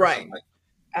works, right?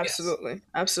 Absolutely, yes.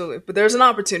 Absolutely. But there's an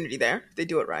opportunity there if they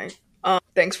do it right.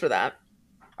 Thanks for that.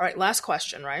 All right, last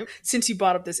question, right? Since you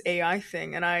brought up this AI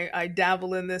thing, and I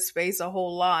dabble in this space a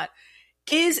whole lot,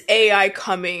 is AI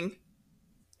coming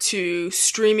to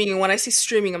streaming? And when I say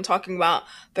streaming, I'm talking about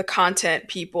the content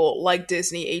people like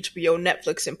Disney, HBO,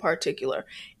 Netflix in particular.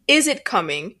 Is it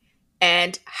coming,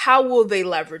 and how will they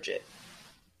leverage it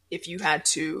if you had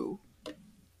to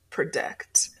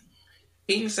predict?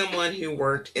 Being someone who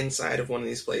worked inside of one of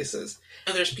these places,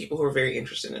 there's people who are very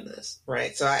interested in this,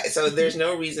 right? So there's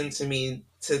no reason to me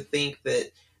to think that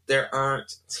there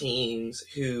aren't teams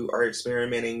who are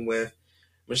experimenting with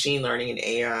machine learning and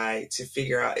AI to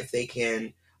figure out if they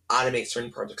can automate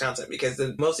certain parts of content. Because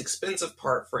the most expensive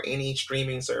part for any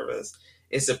streaming service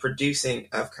is the producing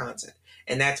of content.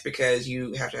 And that's because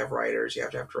you have to have writers, you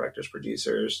have to have directors,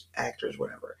 producers, actors,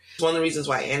 whatever. It's one of the reasons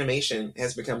why animation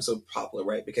has become so popular,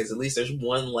 right? Because at least there's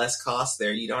one less cost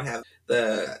there. You don't have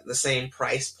the same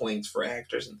price points for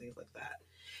actors and things like that.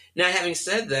 Now, having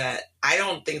said that, I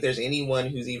don't think there's anyone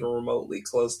who's even remotely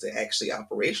close to actually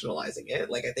operationalizing it.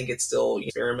 Like, I think it's still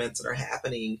experiments that are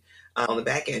happening on the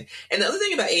back end. And the other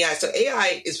thing about AI, so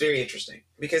AI is very interesting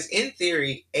because in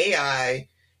theory, AI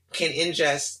can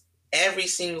ingest every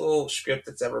single script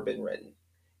that's ever been written.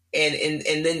 And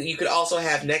then you could also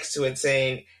have next to it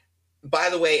saying, by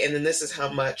the way, and then this is how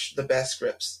much the best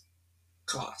scripts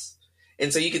cost.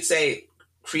 And so you could say,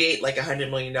 create like $100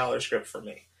 million script for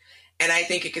me. And I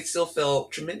think it could still fail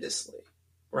tremendously,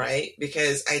 right?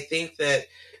 Because I think that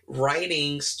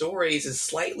writing stories is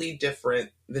slightly different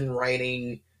than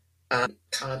writing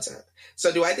content.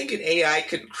 So do I think an AI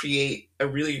could create a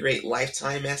really great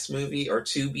Lifetime-esque movie or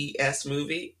Tubi-esque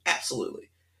movie? Absolutely.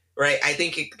 Right? I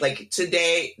think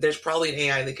today there's probably an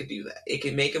AI that could do that. It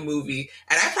could make a movie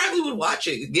and I probably would watch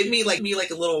it. Give me like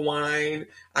a little wine.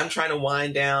 I'm trying to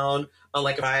wind down on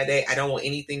like a Friday. I don't want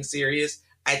anything serious.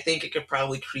 I think it could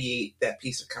probably create that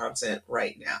piece of content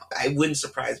right now. It wouldn't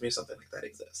surprise me if something like that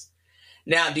exists.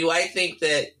 Now, do I think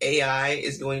that AI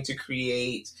is going to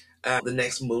create the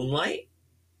next Moonlight?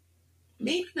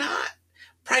 Maybe not.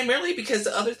 Primarily because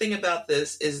the other thing about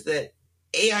this is that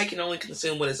AI can only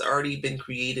consume what has already been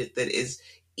created that is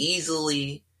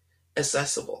easily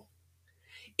accessible.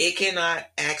 It cannot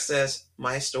access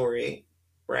my story,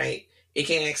 right? It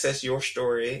can't access your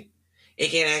story. It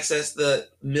can't access the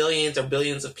millions or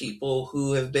billions of people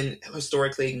who have been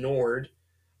historically ignored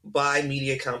by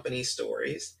media company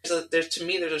stories. So to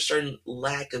me, there's a certain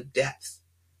lack of depth,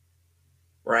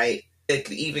 right, that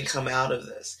could even come out of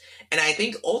this. And I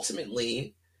think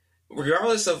ultimately,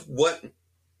 regardless of what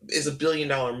is a $1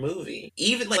 billion movie,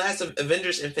 even like last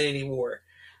Avengers Infinity War,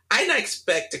 I did not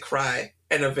expect to cry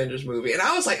in an Avengers movie. And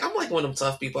I'm like one of them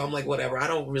tough people. I'm like, whatever. I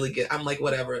don't really I'm like,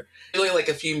 whatever. Really like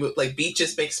a few, like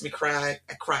Beaches makes me cry.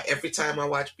 I cry every time I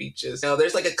watch Beaches.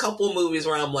 There's like a couple movies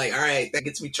where I'm like, all right, that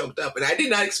gets me choked up. And I did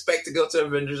not expect to go to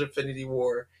Avengers Infinity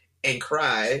War and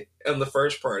cry on the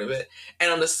first part of it. And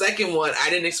on the second one, I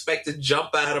didn't expect to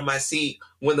jump out of my seat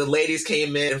when the ladies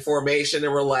came in formation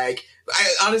and were like,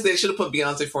 honestly, they should have put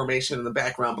Beyonce formation in the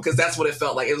background because that's what it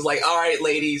felt like. It was like, all right,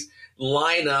 ladies,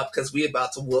 line up because we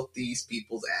about to whoop these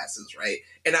people's asses, right?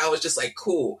 And I was just like,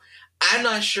 cool. I'm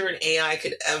not sure an AI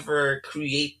could ever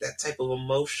create that type of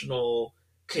emotional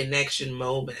connection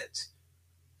moment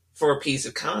for a piece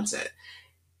of content.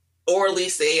 Or at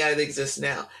least the AI that exists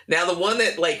now. Now, the one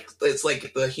that it's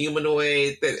like the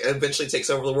humanoid that eventually takes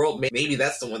over the world, maybe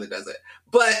that's the one that does it.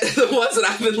 But the ones that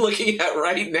I've been looking at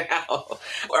right now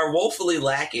are woefully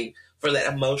lacking for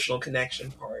that emotional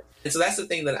connection part. And so that's the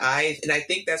thing that I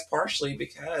think that's partially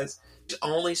because there's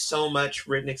only so much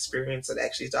written experience that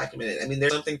actually is documented. I mean,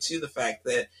 there's something to the fact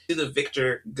that to the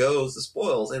victor goes the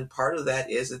spoils. And part of that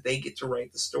is that they get to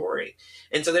write the story.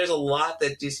 And so there's a lot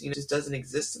that just doesn't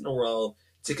exist in the world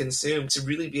to consume, to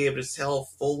really be able to tell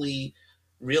fully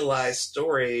realized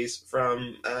stories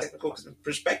from a technical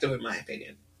perspective, in my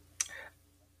opinion.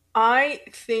 I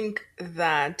think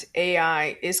that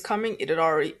AI is coming. It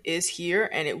already is here,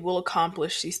 and it will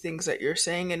accomplish these things that you're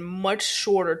saying in much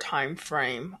shorter time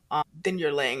frame than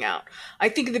you're laying out. I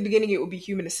think in the beginning it will be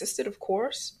human assisted, of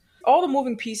course. All the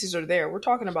moving pieces are there. We're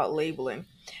talking about labeling.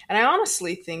 And I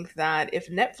honestly think that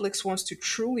if Netflix wants to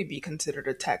truly be considered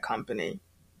a tech company,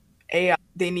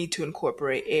 they need to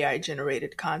incorporate AI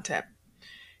generated content.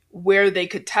 Where they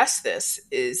could test this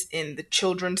is in the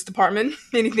children's department,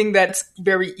 anything that's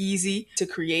very easy to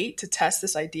create to test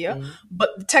this idea. Mm-hmm.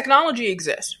 But the technology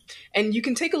exists. And you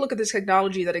can take a look at this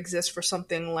technology that exists for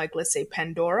something like, let's say,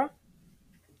 Pandora,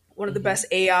 one of the best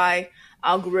AI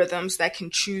algorithms that can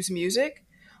choose music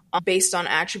based on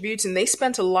attributes. And they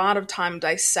spent a lot of time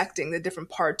dissecting the different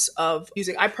parts of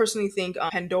music. I personally think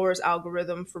Pandora's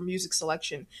algorithm for music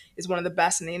selection is one of the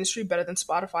best in the industry, better than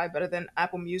Spotify, better than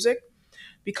Apple Music,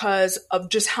 because of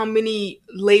just how many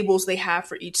labels they have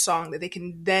for each song that they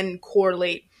can then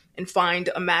correlate and find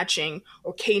a matching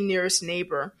or K nearest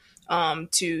neighbor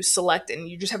to select. And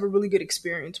you just have a really good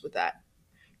experience with that.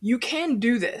 You can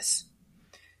do this.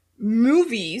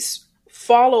 Movies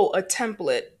follow a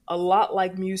template a lot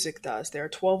like music does. There are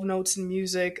 12 notes in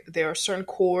music. There are certain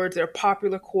chords. There are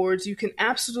popular chords. You can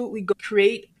absolutely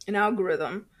create an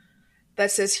algorithm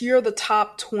that says, here are the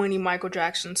top 20 Michael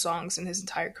Jackson songs in his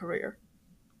entire career,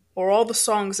 or all the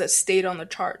songs that stayed on the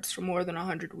charts for more than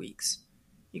 100 weeks.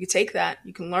 You can take that,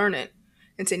 you can learn it,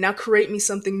 and say, now create me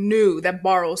something new that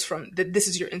borrows from, that this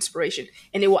is your inspiration.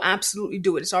 And it will absolutely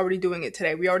do it. It's already doing it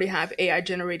today. We already have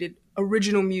AI-generated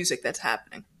original music that's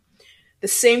happening. The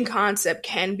same concept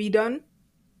can be done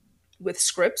with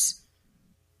scripts.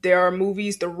 There are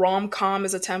movies, the rom-com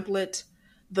is a template,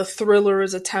 the thriller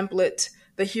is a template,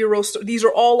 the hero story. These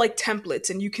are all like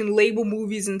templates, and you can label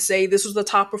movies and say this was the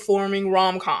top performing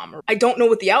rom-com. I don't know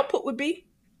what the output would be.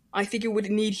 I think it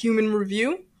would need human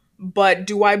review, but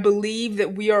do I believe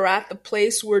that we are at the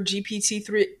place where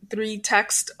GPT-3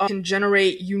 text can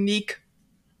generate unique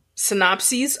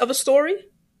synopses of a story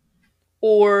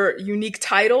or unique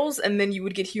titles, and then you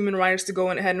would get human writers to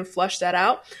go ahead and flesh that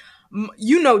out?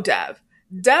 You know Dev,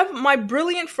 my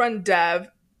brilliant friend Dev,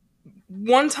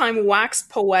 one time waxed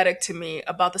poetic to me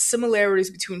about the similarities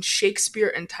between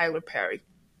Shakespeare and Tyler Perry.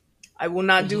 I will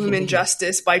not do him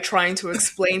injustice by trying to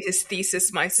explain his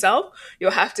thesis myself.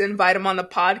 You'll have to invite him on the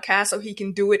podcast so he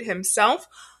can do it himself.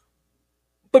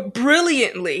 But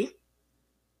brilliantly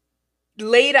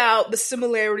laid out the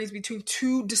similarities between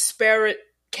two disparate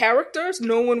characters.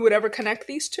 No one would ever connect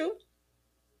these two,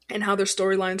 and how their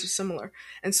storylines are similar.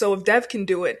 And so if Dev can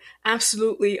do it,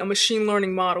 absolutely a machine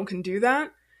learning model can do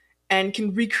that and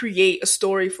can recreate a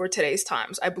story for today's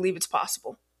times. I believe it's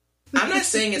possible. I'm not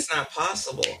saying it's not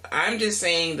possible. I'm just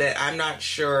saying that I'm not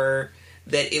sure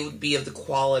that it would be of the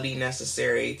quality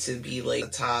necessary to be like the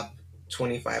top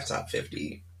 25, top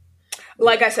 50.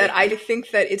 Like I said, I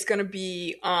think that it's going to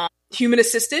be human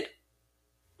assisted,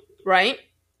 right?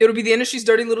 It'll be the industry's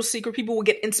dirty little secret. People will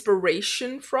get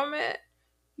inspiration from it.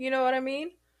 You know what I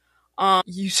mean?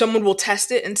 Someone will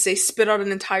test it and say spit out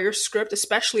an entire script,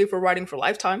 especially if we're writing for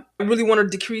Lifetime. I really want to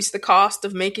decrease the cost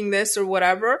of making this or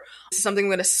whatever. This is something I'm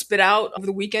going to spit out over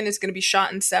the weekend. It's going to be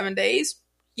shot in 7 days.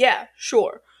 Yeah,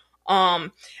 sure.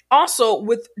 Also,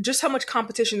 with just how much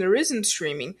competition there is in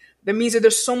streaming, that means that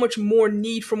there's so much more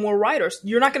need for more writers.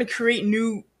 You're not going to create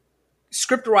new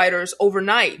script writers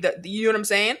overnight. You know what I'm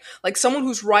saying? Like someone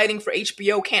who's writing for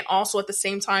HBO can't also at the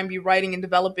same time be writing and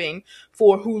developing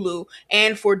for Hulu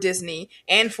and for Disney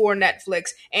and for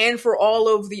Netflix and for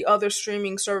all of the other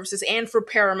streaming services and for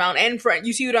Paramount and for,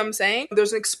 you see what I'm saying?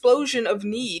 There's an explosion of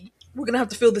need. We're going to have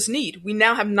to fill this need. We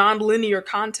now have non-linear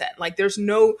content. Like there's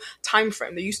no time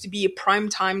frame. There used to be a prime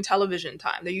time television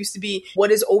time. There used to be what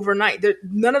is overnight.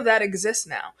 None of that exists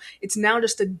now. It's now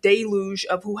just a deluge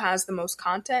of who has the most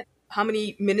content. How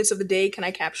many minutes of the day can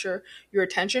I capture your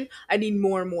attention? I need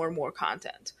more and more and more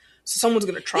content. So someone's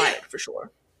going to try it for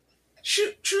sure.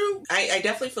 True. I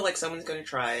definitely feel like someone's going to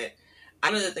try it.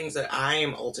 One of the things that I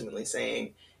am ultimately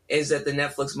saying is that the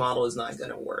Netflix model is not going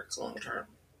to work long term.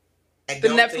 The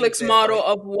Netflix model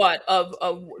of what?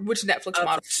 Of which Netflix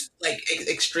model? Like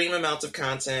extreme amounts of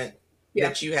content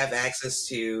that you have access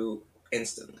to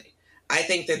instantly. I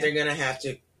think that they're going to have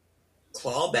to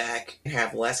claw back and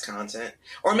have less content,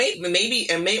 or maybe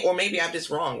I'm just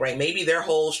wrong, right? Maybe their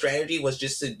whole strategy was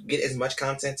just to get as much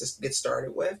content to get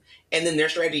started with, and then their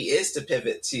strategy is to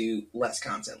pivot to less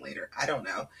content later. I don't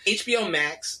know. HBO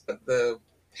Max, the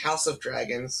House of the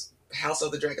Dragon.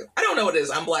 I don't know what it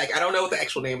is. I'm black. I don't know what the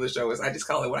actual name of the show is. I just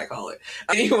call it what I call it.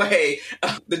 Anyway,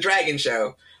 the Dragon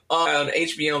Show on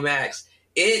HBO Max.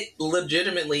 It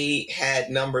legitimately had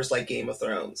numbers like Game of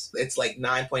Thrones. It's like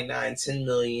 9.9, 10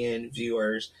 million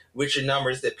viewers, which are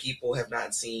numbers that people have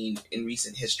not seen in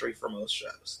recent history for most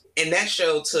shows. And that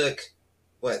show took,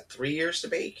 3 years to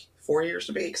bake? 4 years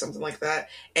to bake? Something like that.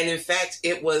 And in fact,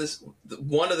 it was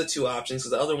one of the two options,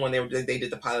 because the other one, they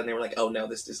did the pilot and they were like, oh no,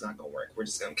 this is not going to work. We're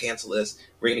just going to cancel this.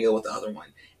 We're going to go with the other one.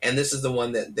 And this is the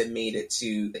one that made it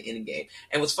to the end game.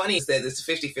 And what's funny is that it's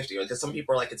 50-50, because some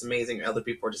people are like, it's amazing, and other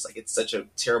people are just like, it's such a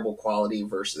terrible quality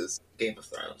versus Game of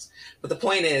Thrones. But the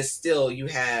point is, still, you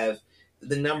have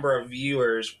the number of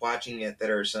viewers watching it that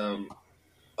are some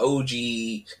OG,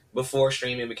 before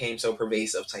streaming became so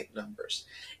pervasive type numbers.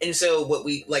 And so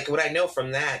what I know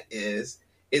from that is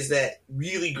that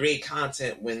really great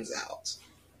content wins out.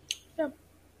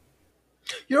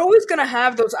 You're always going to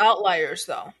have those outliers,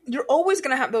 though. You're always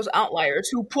going to have those outliers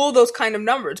who pull those kind of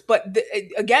numbers. But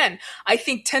again, I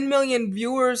think 10 million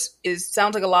viewers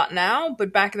sounds like a lot now,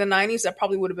 but back in the 90s, that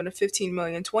probably would have been a 15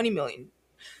 million, 20 million.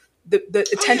 The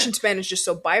attention span is just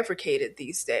so bifurcated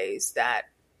these days that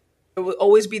it will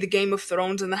always be the Game of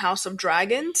Thrones and the House of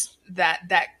Dragons that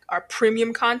are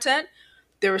premium content.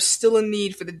 There is still a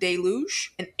need for the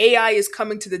deluge, and AI is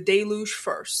coming to the deluge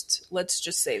first. Let's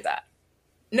just say that.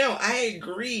 No, I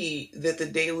agree that the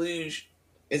deluge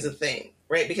is a thing,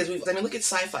 right? Because look at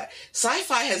sci-fi.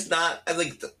 Sci-fi has not,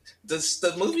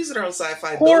 the movies that are on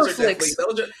sci-fi, horror those are flicks.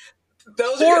 definitely,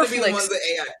 those are going to be the ones that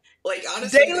AI, like,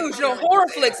 honestly. Deluge, no, horror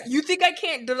flicks. You think I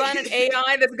can't design an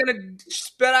AI that's going to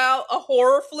spit out a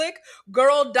horror flick?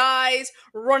 Girl dies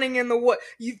running in the wood.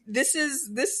 This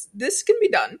can be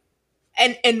done.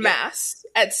 And mass,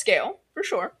 at scale, for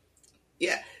sure.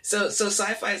 Yeah, so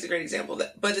sci-fi is a great example of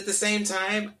that. But at the same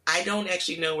time, I don't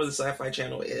actually know where the sci-fi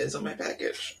channel is on my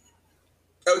package.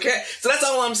 Okay, so that's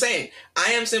all I'm saying.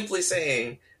 I am simply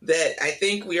saying that I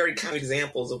think we already kind of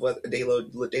examples of what a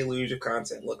deluge of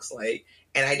content looks like,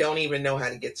 and I don't even know how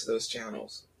to get to those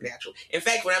channels naturally. In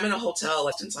fact, when I'm in a hotel,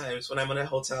 oftentimes when I'm in a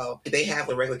hotel, they have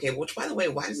the regular cable, which, by the way,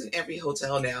 why doesn't every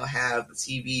hotel now have the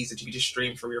TVs that you can just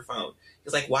stream from your phone?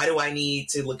 It's like, why do I need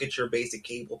to look at your basic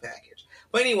cable package?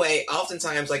 But anyway,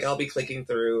 oftentimes, like, I'll be clicking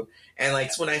through, and, like,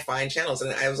 it's when I find channels,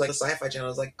 and I was like, the sci-fi channel, I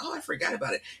was like, oh, I forgot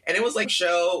about it. And it was, like, a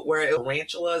show where it was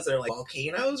tarantulas, they're, like,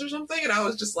 volcanoes or something, and I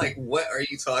was just like, what are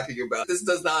you talking about? This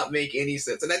does not make any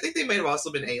sense. And I think they may have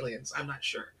also been aliens. I'm not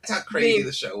sure. That's how crazy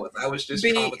the show was. I was just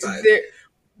traumatized.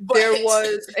 There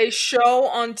was a show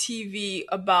on TV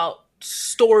about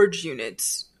storage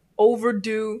units,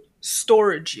 overdue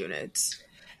storage units.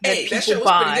 Hey, that show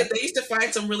was pretty good. They used to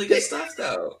find some really good stuff,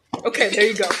 though. Okay, there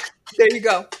you go. There you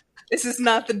go. This is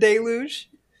not the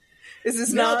deluge. This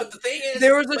is not. But the thing is,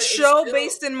 there was a show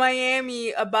based in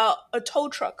Miami about a tow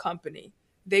truck company.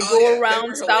 They go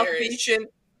around South Beach and.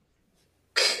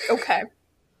 Okay.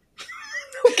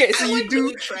 Okay, so I like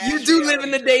really you trash do live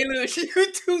in reality the shows. deluge.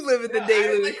 You do live in No, the I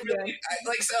deluge. like Yeah.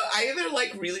 really, so I either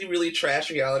like really, really trash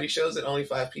reality shows that only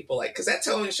 5 people like, because that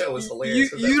telling show was hilarious.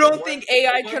 Because You the don't one, think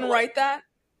AI the one, can write that?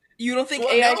 You don't think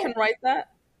well, AI can no, write that?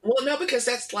 well, no, because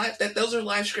that's live. Those are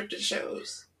live scripted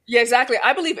shows. Yeah, exactly.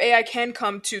 I believe AI can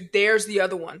come to. There's the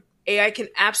other one. AI can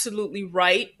absolutely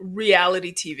write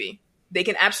reality TV. They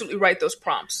can absolutely write those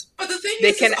prompts. But the thing They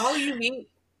is can all you need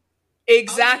is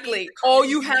exactly. a All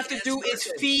you have to crazy ass do is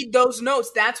person. feed those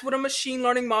notes. That's what a machine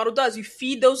learning model does. You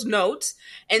feed those notes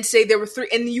and say there were three,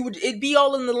 and it'd be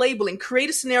all in the labeling. Create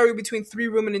a scenario between 3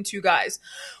 women and 2 guys.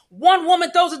 One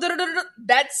woman throws a da da da da.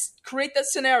 That's create that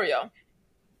scenario.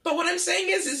 But what I'm saying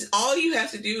is all you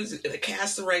have to do is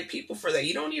cast the right people for that.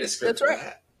 You don't need a script That's for right.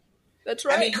 that. That's I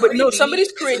right. mean, But Cardi no, B somebody's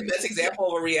is the creating. best Yeah, example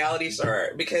of a reality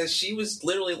star because she was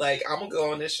literally like, I'm gonna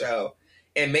go on this show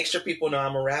and make sure people know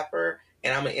I'm a rapper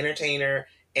and I'm an entertainer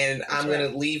and that's I'm right.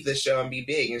 gonna leave this show and be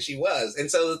big. And she was.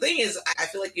 And so the thing is, I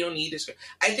feel like you don't need this.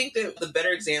 I think that the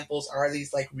better examples are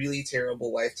these like really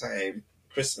terrible Lifetime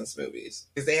Christmas movies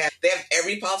because they have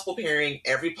every possible pairing,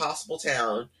 every possible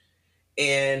town,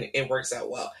 and it works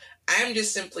out well. I'm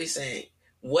just simply saying,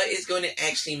 what is going to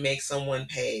actually make someone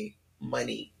pay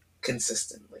money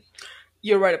consistently?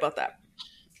 You're right about that.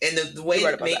 And the You're way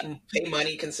right to about that. pay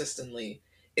money consistently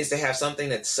is to have something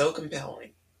that's so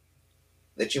compelling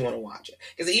that you want to watch it.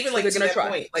 Because even So like they're to gonna that try.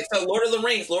 point, like so Lord of the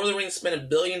Rings spent $1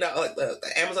 billion.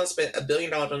 Amazon spent $1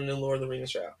 billion on the new Lord of the Rings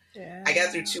show. Yeah. I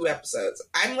got through 2 episodes.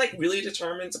 I'm like really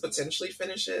determined to potentially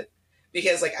finish it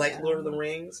because like I like Lord of the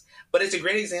Rings, but it's a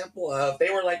great example of they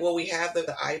were like, well, we have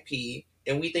the IP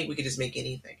and we think we could just make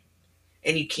anything,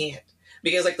 and you can't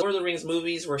because like the Lord of the Rings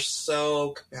movies were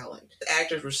so compelling, the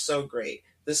actors were so great,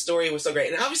 the story was so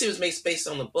great, and obviously it was made based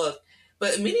on the book.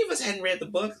 But many of us hadn't read the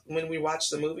book when we watched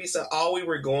the movie, so all we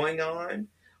were going on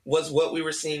was what we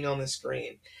were seeing on the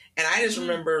screen. And I just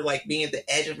remember like being at the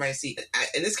edge of my seat.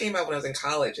 And this came out when I was in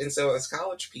college. And so as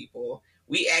college people,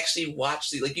 we actually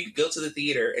watched like you could go to the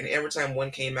theater and every time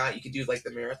one came out, you could do like the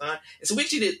marathon. And so we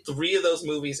actually did 3 of those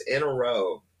movies in a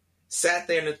row, sat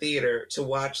there in the theater to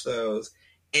watch those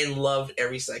and loved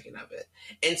every second of it.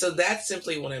 And so that's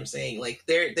simply what I'm saying. Like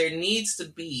there needs to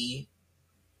be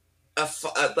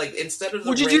like instead of the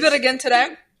Would you do that race. again today?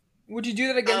 Would you do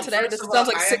that again today? First This of all, sounds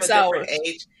like I am a 6 hours. different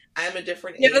age. I am a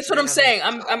different Yeah, age that's what I'm now than saying. a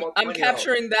I'm 1-year-old.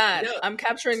 capturing that. No, I'm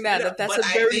capturing that. no, That's but a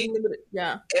I very think limited.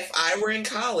 Yeah. if I were in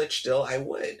college still, I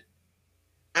would.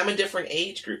 I'm a different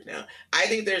age group now. I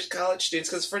think there's college students,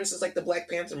 because for instance, like the Black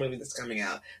Panther movie that's coming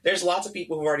out, there's lots of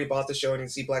people who've already bought the show and can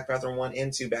see Black Panther 1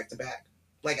 and 2 back to back.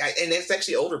 And it's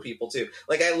actually older people too.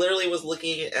 Like I literally was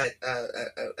looking at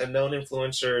a known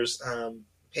influencer's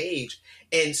page,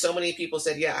 and so many people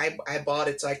said, yeah, I bought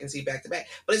it so I can see back to back.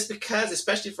 But it's because,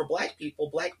 especially for Black people,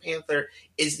 Black Panther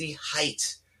is the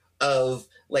height of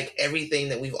like everything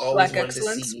that we've always Black wanted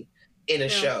excellence. to see in a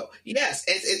show. Yes,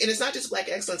 and it's not just Black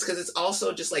excellence, because it's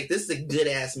also just like, this is a good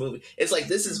ass movie. It's like,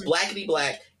 this is blackety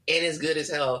black and it's good as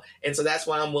hell, and so that's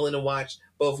why I'm willing to watch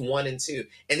both 1 and 2.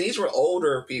 And these were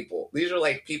older people. These are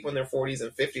like people in their 40s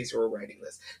and 50s who were writing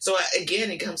this. So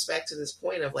again, it comes back to this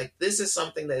point of like, this is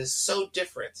something that is so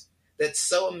different, that's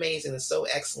so amazing, that's so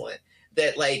excellent,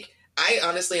 that like, I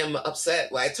honestly am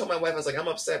upset. Like, I told my wife, I was like, I'm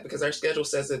upset because our schedule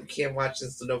says that we can't watch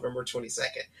this until November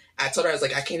 22nd. I told her, I was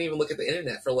like, I can't even look at the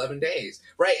internet for 11 days.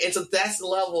 Right? And so that's the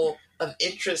level of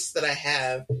interest that I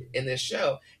have in this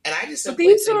show. And I just simply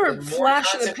These think are that more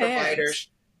flash in the content pans. providers.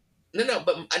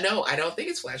 No, I don't think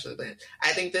it's flash in the pan. I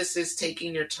think this is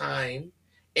taking your time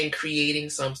and creating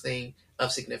something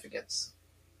of significance.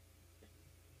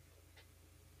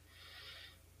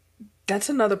 That's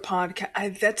another podcast.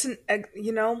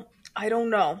 I don't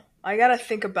know. I gotta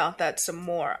think about that some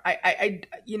more.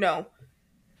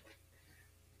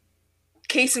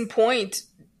 Case in point,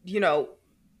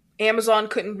 Amazon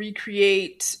couldn't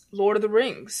recreate Lord of the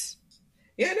Rings.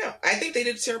 Yeah, no, I think they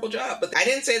did a terrible job, but I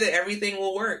didn't say that everything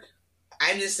will work.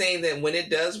 I'm just saying that when it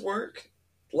does work,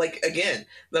 like again,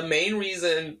 the main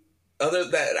reason other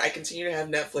that I continue to have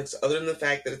Netflix, other than the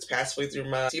fact that it's passively through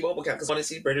my T-Mobile account, because I want to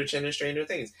see Bridgerton and Stranger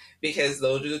Things, because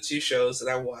those are the 2 shows that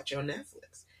I watch on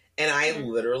Netflix. And I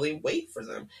literally wait for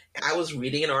them. I was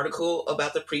reading an article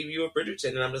about the preview of Bridgerton,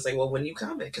 and I'm just like, well, when you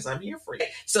coming? Because I'm here for you.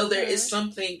 So there is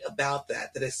something about that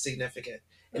is significant.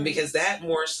 And because that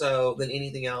more so than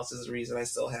anything else is the reason I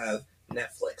still have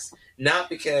Netflix. Not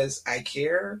because I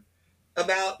care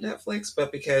about Netflix,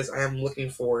 but because I'm looking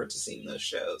forward to seeing those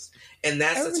shows. And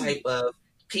that's the type of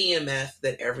PMF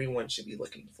that everyone should be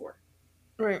looking for.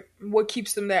 Right. What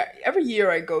keeps them there? Every year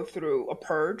I go through a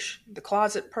purge, the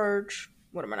closet purge.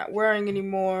 What am I not wearing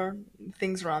anymore?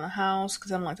 Things around the house,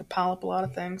 because I don't like to pile up a lot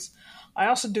of things. I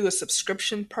also do a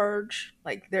subscription purge.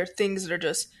 Like there are things that are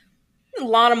just a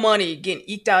lot of money getting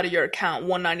eked out of your account,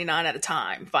 $1.99 at a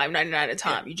time, $5.99 at a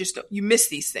time. You miss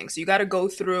these things. So you got to go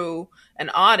through an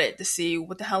audit to see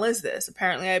what the hell is this.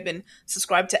 Apparently, I've been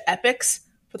subscribed to Epics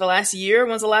for the last year.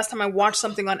 When's the last time I watched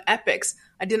something on Epics?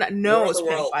 I did not know I was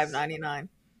paying $5.99.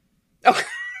 Okay.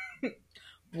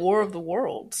 War of the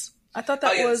Worlds. I thought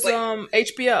that was like,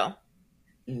 HBO.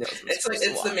 No,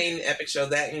 it's the main Epic show.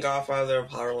 That and Godfather of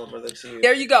Harlem are the two.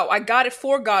 There you go. I got it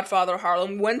for Godfather of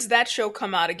Harlem. When's that show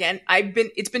come out again?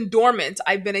 It's been dormant.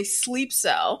 I've been a sleep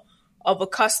cell of a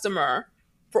customer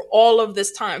for all of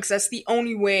this time because that's the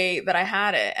only way that I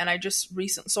had it. And I just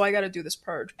recently, so I got to do this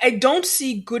purge. I don't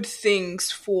see good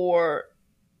things for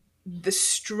the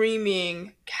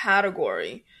streaming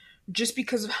category just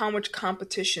because of how much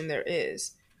competition there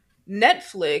is.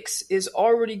 Netflix is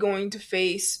already going to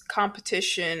face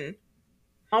competition.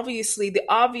 Obviously, the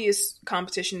obvious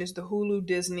competition is the Hulu,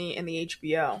 Disney, and the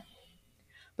HBO.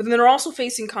 But then they're also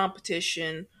facing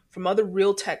competition from other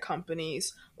real tech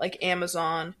companies like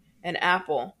Amazon and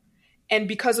Apple. And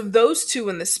because of those two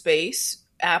in the space,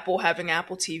 Apple having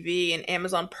Apple TV and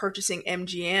Amazon purchasing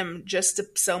MGM just to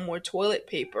sell more toilet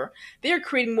paper, they are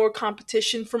creating more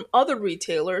competition from other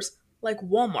retailers like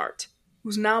Walmart,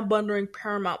 who's now bundling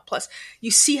Paramount Plus. You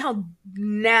see how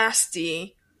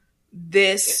nasty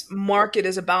this market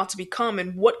is about to become,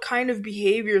 and what kind of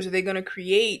behaviors are they going to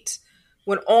create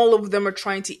when all of them are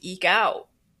trying to eke out?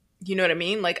 You know what I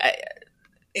mean?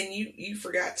 And you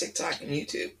forgot TikTok and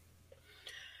YouTube.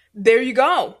 There you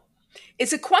go.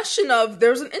 It's a question of,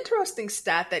 there's an interesting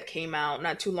stat that came out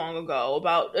not too long ago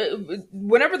about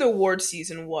whenever the award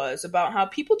season was, about how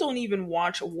people don't even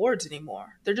watch awards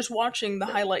anymore. They're just watching the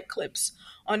highlight clips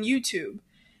on YouTube.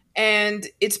 And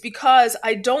it's because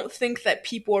I don't think that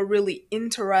people are really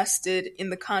interested in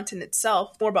the content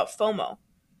itself, more about FOMO.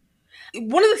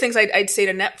 One of the things I'd say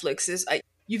to Netflix is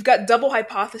you've got double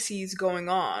hypotheses going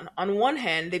on. On one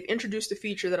hand, they've introduced a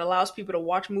feature that allows people to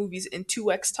watch movies in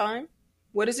 2x time.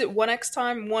 What is it? 1x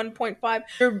time? 1.5?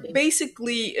 They're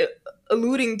basically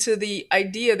alluding to the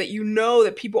idea that you know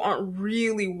that people aren't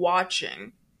really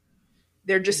watching.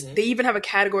 They're just, they even have a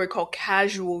category called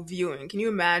casual viewing. Can you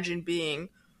imagine being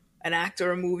an actor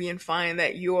or a movie and find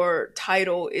that your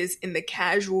title is in the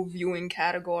casual viewing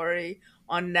category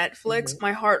on Netflix?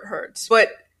 My heart hurts. But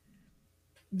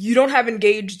you don't have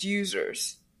engaged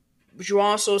users. But you're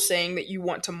also saying that you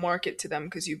want to market to them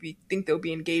because think they'll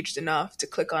be engaged enough to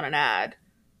click on an ad.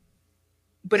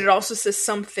 But it also says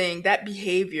something, that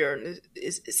behavior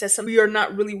says something. We are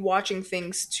not really watching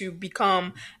things to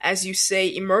become, as you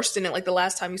say, immersed in it, like the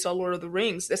last time you saw Lord of the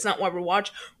Rings. That's not why we're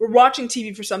watching. We're watching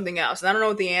TV for something else. And I don't know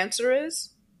what the answer is.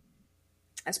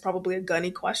 That's probably a gunny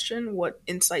question. What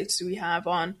insights do we have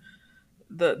on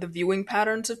the viewing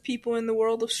patterns of people in the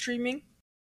world of streaming?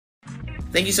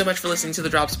 Thank you so much for listening to the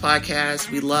Drops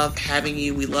Podcast. We love having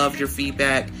you. We love your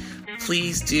feedback.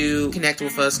 Please do connect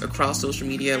with us across social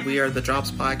media. We are the Drops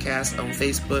Podcast on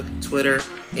Facebook, Twitter,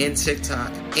 and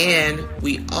TikTok. And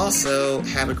we also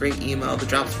have a great email,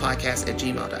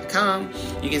 thedropspodcast@gmail.com.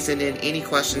 You can send in any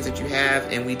questions that you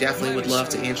have, and we definitely would love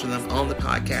to answer them on the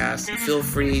podcast. Feel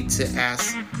free to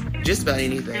ask just about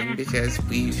anything because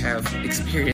we have experience